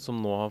 og som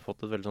nå har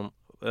fått et veldig sånn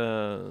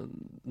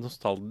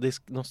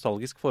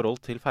nostalgisk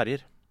forhold til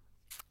ferjer.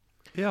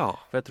 Ja.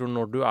 For jeg tror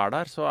når du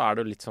der, så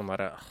det jo litt sånn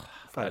der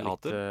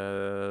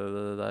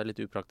det litt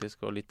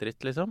upraktisk og litt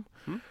dritt, liksom.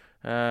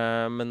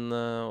 Men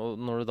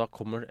når du da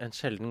kommer en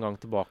sjelden gang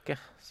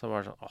tilbake, så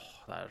var det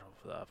sånn,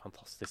 det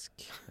fantastisk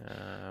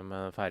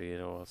med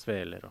ferger og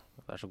sveler, og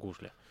det så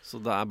koselig. Så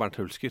det Bernt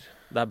Hulsker?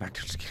 Det Bernt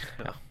Hulsker,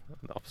 ja.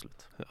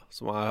 Absolutt. Ja,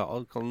 som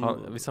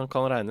hvis han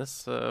kan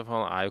regnes, for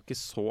han jo ikke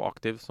så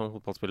aktiv som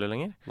fotballspiller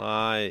lenger.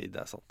 Nei,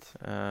 det sant.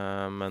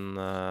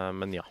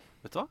 Men ja.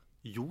 Vet du hva?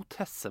 Jo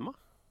Tessema.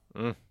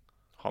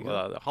 Han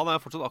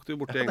fortsatt aktiv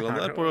borte i England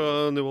der, på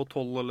nivå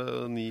 12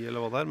 eller 9 eller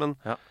hva det men...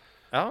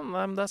 Ja,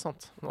 nei, men det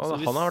sant.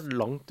 Han har vært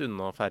langt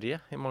unna ferje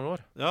i mange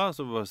år. Ja,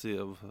 så bare si,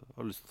 har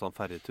du lyst til å ta en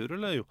ferjetur,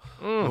 eller jo?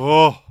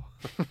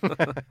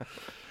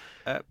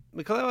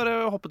 Men kan jeg bare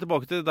hoppe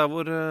tilbake til der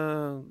hvor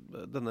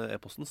denne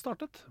e-posten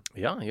startet?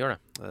 Ja, gjør det.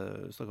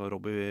 Vi snakket om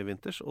Robbie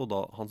Winters, og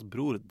da hans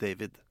bror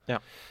David. Ja.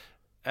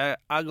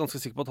 Jeg ganske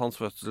sikker på at hans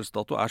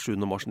fødselsdato 7.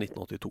 mars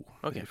 1982,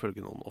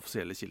 ifølge noen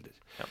offisielle kilder.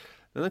 Ja.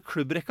 Men den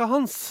klubbrekka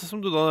hans,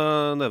 som du da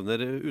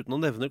nevner, uten å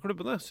nevne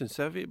klubbene, synes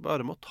jeg vi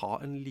bare må ta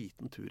en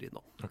liten tur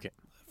innom. Okay.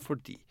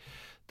 Fordi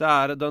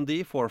det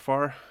Dundee,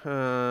 Forfar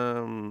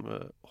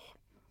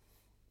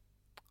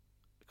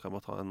Kan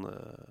man ta en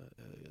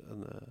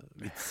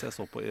vits jeg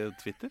så på i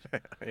Twitter?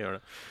 Gjør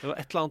det. Det var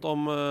et eller annet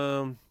om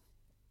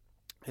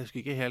Jeg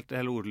husker ikke helt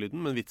hele ordlyden,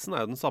 men vitsen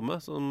er jo den samme.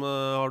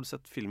 Har du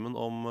sett filmen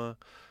om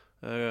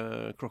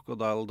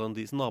Crocodile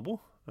Dundees nabo?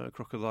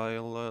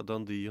 Crocodile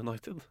Dundee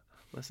United.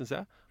 Det synes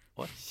jeg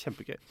var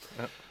kjempegøy.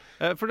 Ja.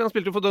 Fordi han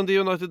spilte jo for Dundee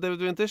United,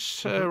 David Winters.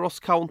 Ross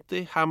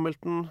County,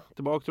 Hamilton,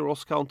 tilbake til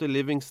Ross County,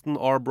 Livingston,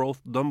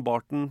 Arbroath,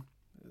 Dumbarton.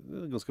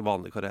 Ganske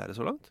vanlig karriere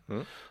så langt.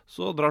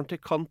 Så drar han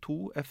til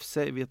Canton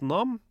FC i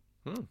Vietnam.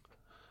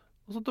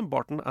 Og så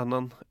Dumbarton,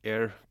 Annan,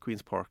 Air,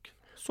 Queen's Park,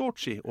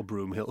 Sochi og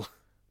Broomhill.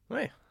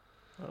 Nei,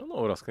 det er noen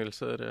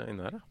overraskelser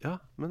inne her. Ja,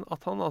 men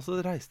at han altså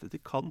reiste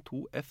til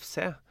Canton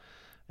FC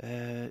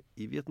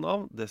i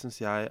Vietnam, det synes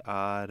jeg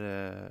er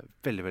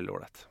veldig, veldig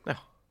ordentlig. Ja,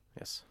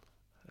 yes.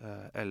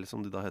 Eller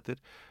som de da heter,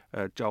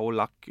 Chao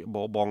Lac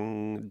Bo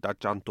Bong Da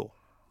Chanto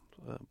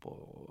på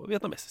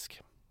vietnamesisk.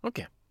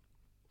 Ok,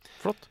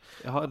 flott.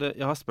 Jeg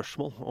har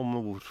spørsmål om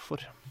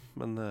hvorfor,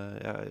 men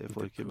jeg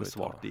får ikke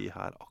besvart de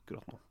her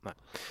akkurat nå. Nei.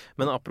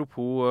 Men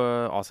apropos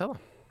Asia da,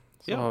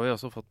 så har vi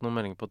også fått noen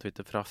meldinger på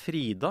Twitter fra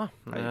Frida,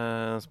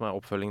 som er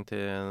oppfølging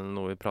til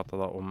noe vi pratet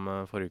da om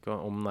forrige uke,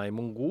 om Nei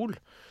Mongol,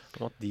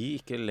 om at de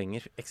ikke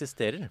lenger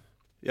eksisterer.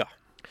 Ja.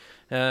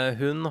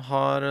 Hun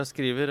har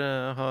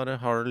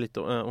litt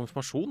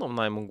informasjon om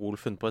Nei Mongol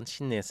funnet på en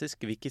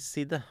kinesisk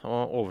wikiside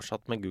og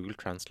oversatt med Google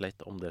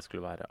Translate om det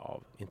skulle være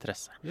av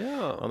interesse.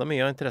 Ja. Og det er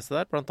mye av interesse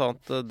der, blant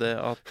annet det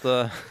at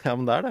ja,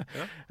 men det er det.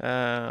 Ja.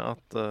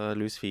 At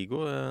Luis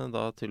Figo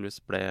da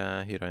tydeligvis ble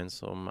hyret inn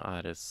som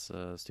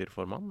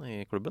æresstyreformann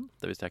i klubben.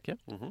 Det visste jeg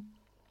ikke.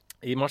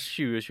 I mars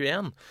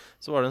 2021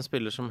 så var det en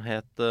spiller som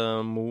het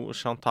Mo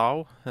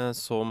Chantao,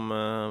 som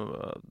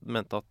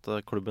mente at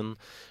klubben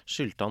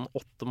skyldte han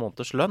 8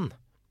 måneders lønn.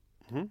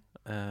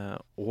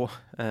 Og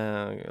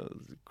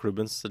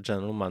klubbens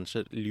general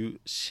manager Liu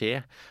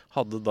Xie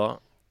hadde da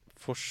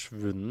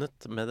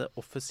forsvunnet med det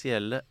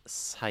offisielle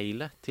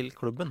seilet til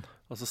klubben.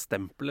 Altså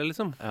stempelet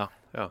liksom? Ja.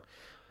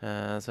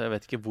 Så jeg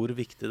vet ikke hvor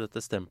viktig dette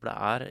stempelet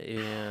er i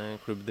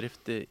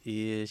klubbdrift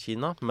i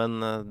Kina,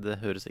 men det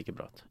høres ikke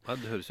bra ut. Ja,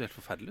 det høres jo helt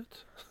forferdelig ut.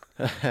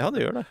 Ja,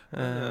 det gjør det.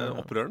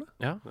 Opprørende.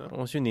 Ja,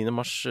 og 29.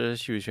 mars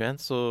 2021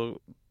 så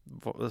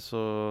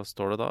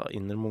står det da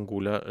Inner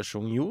Mongolia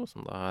Zhongyu,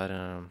 som da er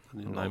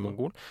Nei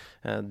Mongol.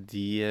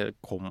 De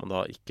kom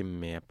da ikke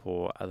med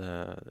på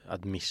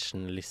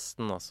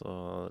admission-listen, altså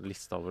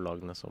lista over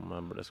lagene som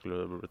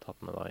skulle bli tatt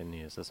med da i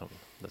nye sesongen,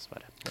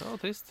 dessverre. Ja,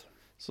 trist.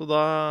 Så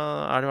da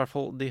er det i hvert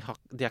fall, de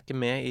er ikke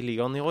med i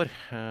ligaen i år.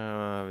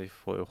 Vi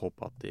får jo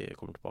håpe at de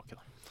kommer tilbake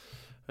da.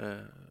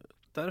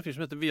 Det er en fyr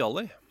som heter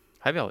Vialli.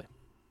 Hei Vialli.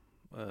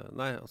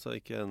 Nei, altså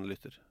ikke en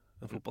lytter.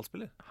 En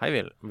fotballspiller. Hei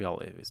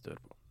Vialli, hvis du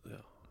hører på.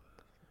 Ja.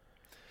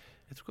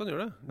 Jeg tror ikke han gjør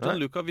det.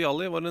 Gianluca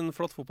Vialli var en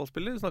flott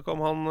fotballspiller. Vi snakket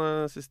om han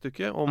siste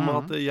uke. Om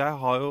at jeg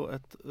har jo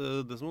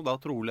det som da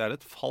trolig er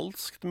et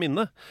falskt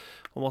minne.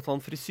 Om at han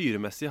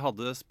frisyremessig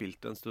hadde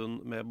spilt en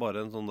stund med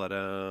bare en sånn der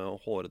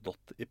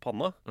hårdott i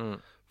panna.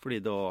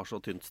 Fordi det var så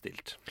tynt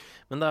stilt.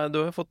 Men det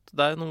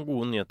er noen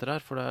gode nyheter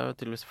her. For det er jo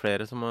tydeligvis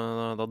flere som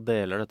da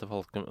deler dette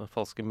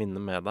falske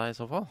minnet med deg i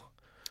så fall.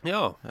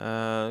 Ja.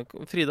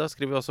 Frida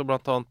skriver også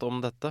blant annet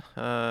om dette.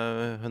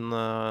 Hun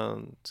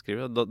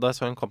skriver da jeg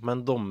så en kamp med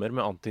en dommer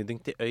med antydning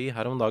til øy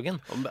her om dagen.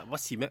 Hva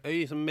sier med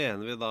øy? Så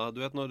mener vi da,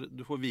 du vet når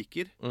du får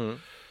viker,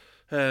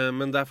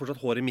 men det er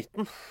fortsatt hår i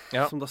midten,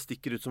 som da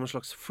stikker ut som en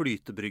slags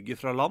flytebrygge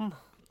fra land.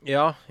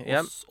 Ja,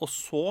 og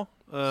så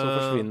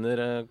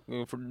forsvinner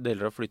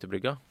deler av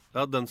flytebrygga.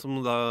 Ja, den som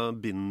da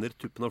binder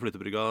tuppen av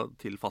flytebrygga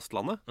til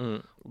fastlandet.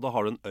 Og da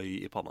har du en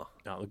øy i panna.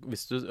 Ja,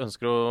 hvis du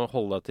ønsker å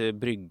holde deg til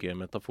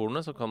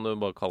bryggemetaforene, så kan du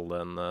bare kalle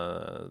det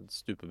en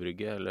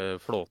stupebrygge eller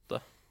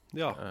flåte.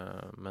 Ja,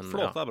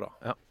 flåte er bra.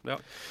 Ja.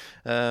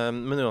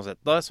 Men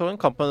uansett, da jeg så en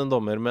kamp med en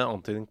dommer med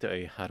antydning til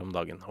øy her om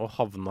dagen, og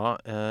havna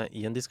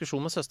i en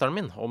diskusjon med søsteren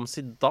min om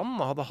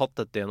Zidane hadde hatt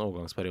dette i en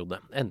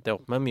overgangsperiode, endte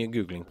jeg opp med mye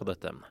googling på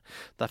dette emnet.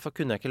 Derfor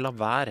kunne jeg ikke la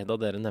være da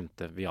dere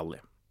nevnte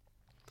Vialli.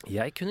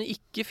 Jeg kunne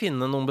ikke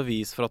finne noen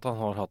bevis for at han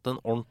har hatt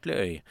en ordentlig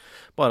øy,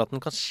 bare at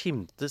den kan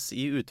skimtes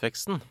i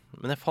utveksten.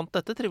 Men jeg fant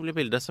dette trivelige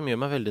bildet som gjør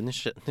meg veldig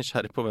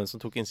nysgjerrig på hvem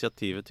som tok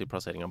initiativet til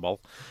plassering av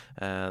ball.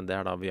 Det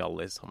er da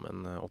Vialli som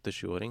en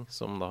 87-åring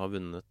som da har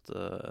vunnet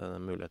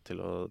mulighet til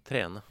å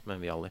trene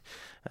med Vialli.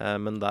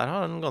 Men der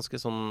har han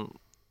ganske sånn,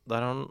 der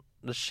har han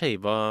det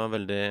skjeva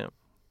veldig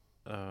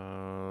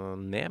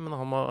ned, men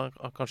han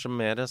har kanskje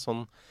mer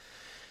sånn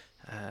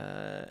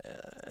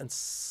en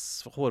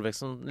hårvekst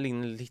som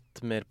ligner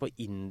litt mer på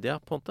India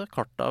på en måte.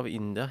 Kartet av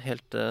India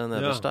helt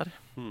nederst der.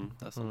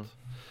 Det er sant.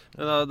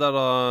 Det er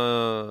da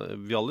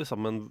Vialli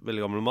sammen med en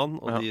veldig gammel mann,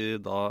 og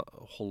de da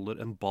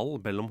holder en ball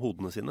mellom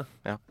hodene sine.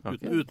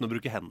 Uten å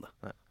bruke hendene.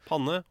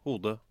 Panne,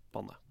 hode,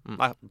 panne.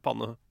 Nei,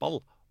 panne,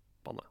 ball,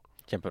 panne.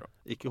 Kjempebra.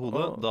 Ikke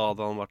hode, da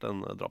hadde han vært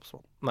en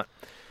drapsmann. Nei.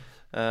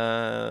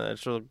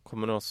 Ellers så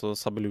kommer det også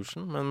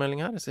Sabelution med en melding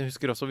her. Jeg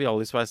husker også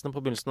Vialli-sveisene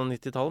på begynnelsen av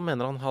 90-tallet.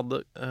 Mener han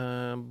hadde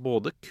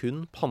både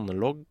kun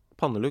pannelugg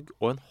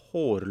og en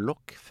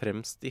hårlokk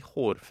fremst i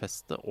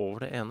hårfestet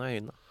over det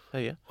ene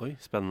øyet. Oi,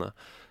 spennende.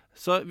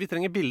 Så vi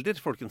trenger bilder,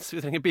 folkens.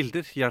 Vi trenger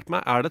bilder. Hjelp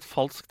meg. Er det et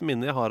falskt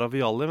minne jeg har av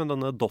Vialli med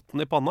denne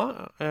dotten i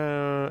panna?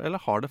 Eller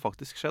har det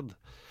faktisk skjedd?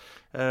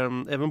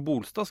 Even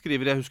Bolstad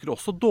skriver, jeg husker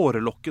også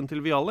dårelokken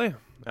til Vialli.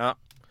 Ja.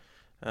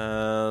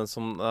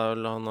 Som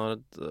han har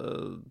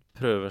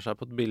prøver seg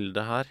på et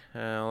bilde her.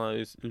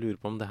 Han lurer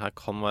på om det her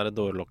kan være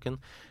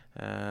dårlokken.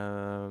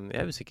 Jeg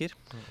er usikker.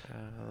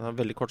 Det er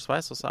veldig kort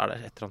sveis, og så er det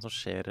et eller annet som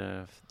skjer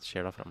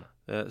der fremme.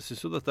 Jeg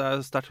synes jo dette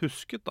er sterkt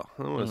husket da.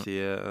 Det må jeg si,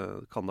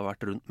 kan det ha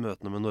vært rundt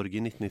møtene med Norge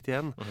i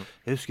 1991.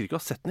 Jeg husker ikke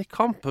å ha sett den i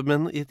kamp,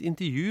 men i et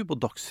intervju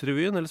på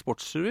Dagsrevyen eller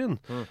Sportsrevyen.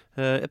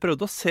 Jeg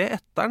prøvde å se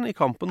etter den i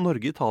kampen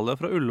Norge-Italia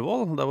fra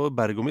Ullevål, der hvor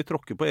Bergomi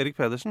tråkker på Erik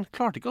Pedersen.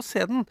 Klarte ikke å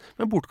se den,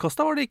 men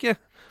bortkastet var det ikke.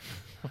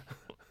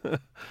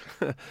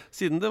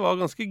 Siden det var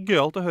ganske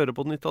gøyalt å høre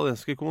på den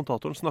italienske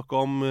kommentatoren snakke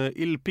om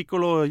Il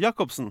Piccolo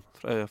Jacobsen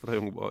fra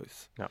Young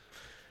Boys. Ja,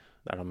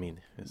 det er da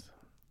Mini.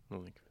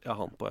 Ja,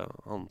 han på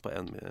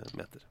 1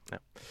 meter.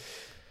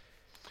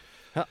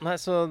 Ja, nei,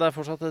 så det er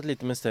fortsatt et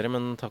lite mysterium,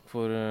 men takk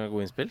for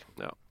gode innspill.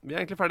 Ja, vi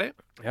er egentlig ferdig.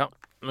 Ja,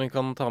 men vi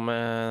kan ta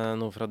med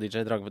noe fra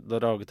DJ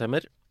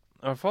Dragetemmer,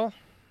 i hvert fall.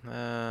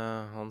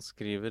 Han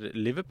skriver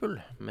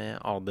Liverpool med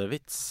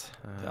AD-vits.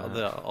 Ja,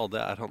 AD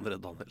er André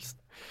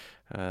Danielsen.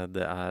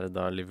 Det er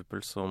da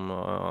Liverpool som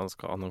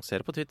skal annonsere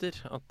på Twitter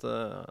at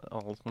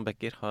Alton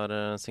Becker har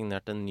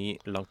signert en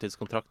ny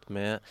langtidskontrakt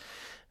med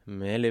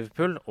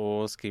Liverpool,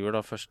 og skriver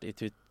da først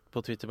på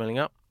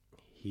Twitter-meldinga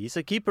 «He's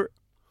a keeper».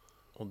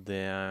 Og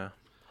det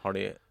har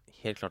de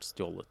helt klart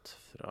stjålet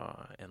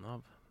fra en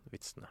av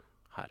vitsene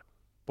her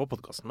på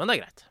podcasten, men det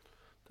er greit.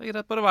 Det er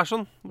greit, bare vær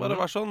sånn.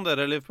 Vær sånn,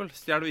 dere Liverpool.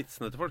 Stjel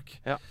vitsene til folk.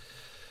 Ja.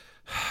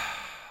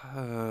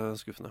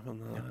 Skuffende,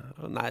 men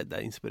nei, det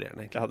er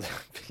inspirerende egentlig. Ja, det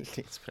er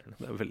veldig inspirerende.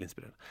 Det er veldig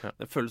inspirerende. Ja.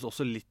 Det føles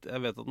også litt, jeg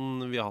vet at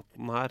vi har hatt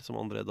den her som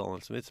André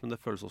Danielsen-vits, men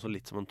det føles også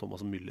litt som en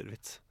Thomas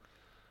Müller-vits.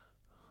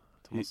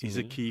 He's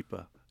a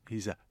keeper.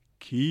 He's a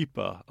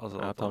keeper. Altså,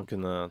 at han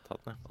kunne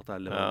tatt den. At det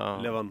er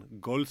Levan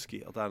Golski,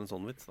 at det er en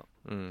sånn vits da.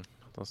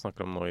 At han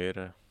snakker om Neuer.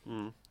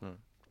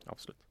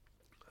 Absolutt.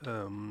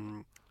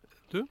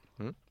 Du?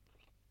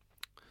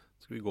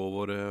 Skal vi gå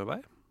vår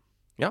vei?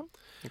 Ja,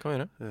 det kan vi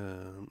gjøre.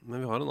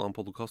 Men vi har en annen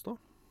podcast nå.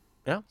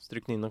 Ja,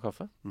 Stryknin og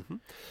kaffe.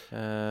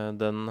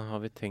 Den har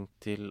vi tenkt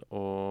til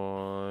å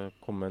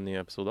komme med en ny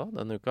episode av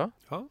denne uka.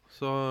 Ja,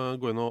 så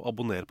gå inn og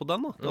abonner på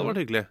den da. Det hadde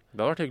vært hyggelig. Det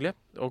hadde vært hyggelig.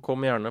 Og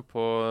kom gjerne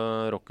på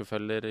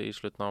Rockefeller i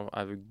slutten av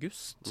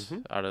august.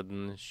 Er det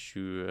den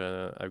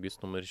 20. august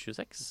nummer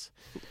 26?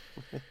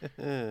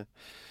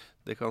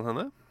 Det kan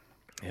hende.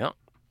 Ja.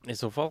 I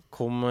så fall,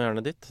 kom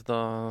gjerne dit.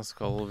 Da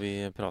skal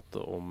vi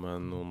prate om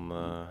noen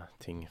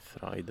ting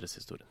fra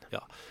idrettshistorien.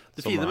 Ja.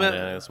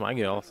 Som er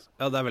gøy, altså.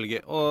 Ja, det er veldig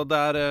gøy. Og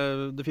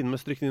det fine med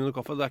Stryknin og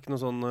kaffe, det er ikke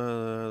noe sånn,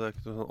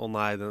 å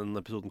nei, den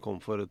episoden kom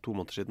for 2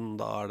 måneder siden,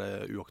 da er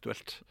det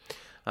uaktuelt.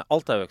 Nei,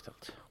 alt er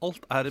uaktuelt.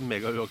 Alt er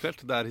mega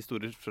uaktuelt. Det er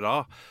historier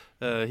fra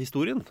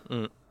historien.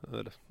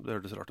 Det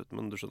hørtes rart ut,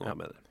 men du skjønner hva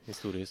jeg mener.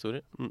 Historie.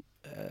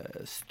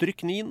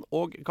 Stryknin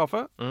og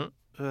kaffe.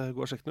 Gå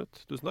og sjekk den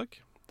ut. Tusen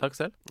takk. Takk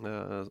selv.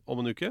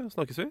 Om en uke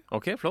snakkes vi.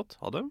 Ok, flott.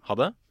 Ha det. Ha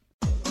det.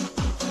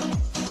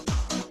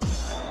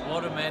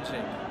 What a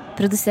magic.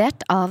 Produsert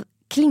av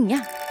Klinge.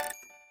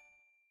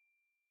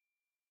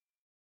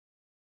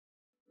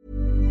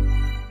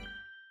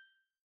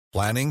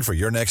 Planning for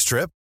your next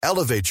trip?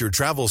 Elevate your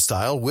travel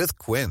style with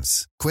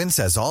Quince. Quince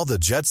has all the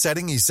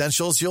jet-setting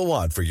essentials you'll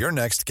want for your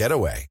next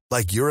getaway,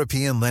 like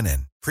European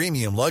linen,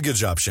 premium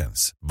luggage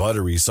options,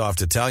 buttery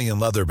soft Italian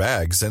leather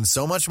bags, and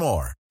so much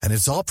more. And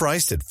it's all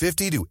priced at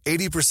 50 to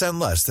 80%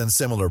 less than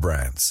similar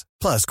brands.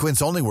 Plus, Quince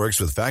only works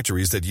with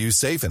factories that use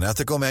safe and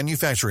ethical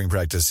manufacturing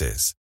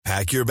practices.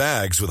 Pack your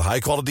bags with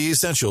high-quality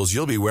essentials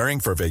you'll be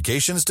wearing for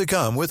vacations to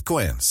come with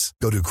Quince.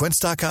 Go to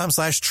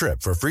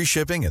quince.com/trip for free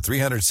shipping and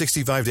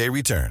 365-day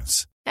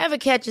returns. Ever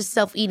catch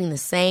yourself eating the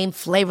same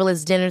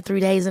flavorless dinner 3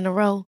 days in a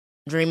row?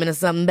 Dreaming of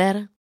something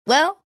better?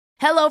 Well,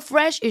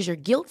 HelloFresh is your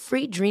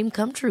guilt-free dream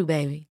come true,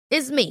 baby.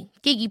 It's me,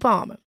 Keke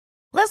Palmer.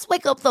 Let's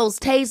wake up those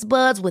taste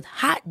buds with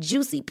hot,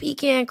 juicy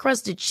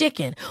pecan-crusted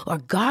chicken or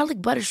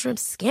garlic butter shrimp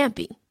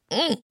scampi.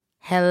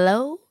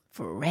 Hello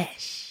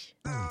Fresh.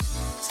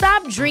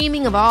 Stop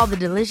dreaming of all the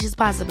delicious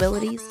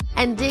possibilities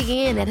and dig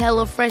in at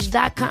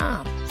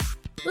HelloFresh.com.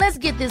 Let's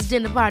get this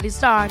dinner party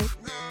started.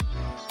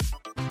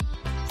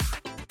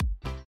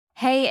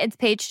 Hey, it's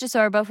Paige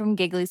DeSorbo from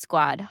Giggly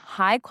Squad.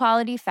 High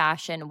quality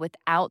fashion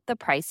without the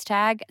price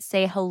tag.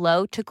 Say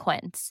hello to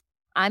Quince.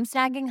 I'm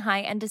snagging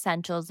high-end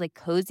essentials like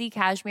cozy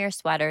cashmere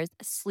sweaters,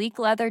 sleek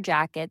leather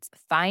jackets,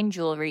 fine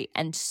jewelry,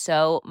 and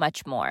so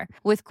much more.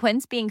 With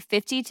Quince being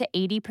 50 to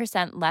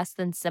 80% less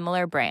than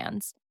similar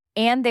brands.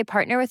 And they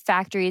partner with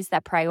factories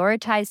that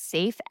prioritize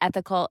safe,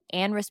 ethical,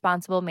 and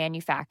responsible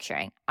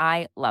manufacturing.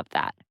 I love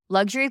that.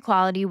 Luxury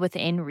quality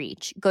within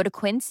reach. Go to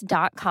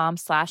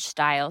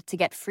quince.com/style to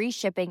get free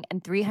shipping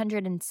and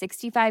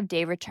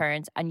 365-day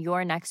returns on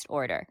your next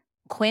order.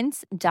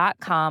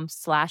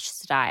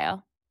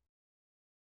 Quince.com/style.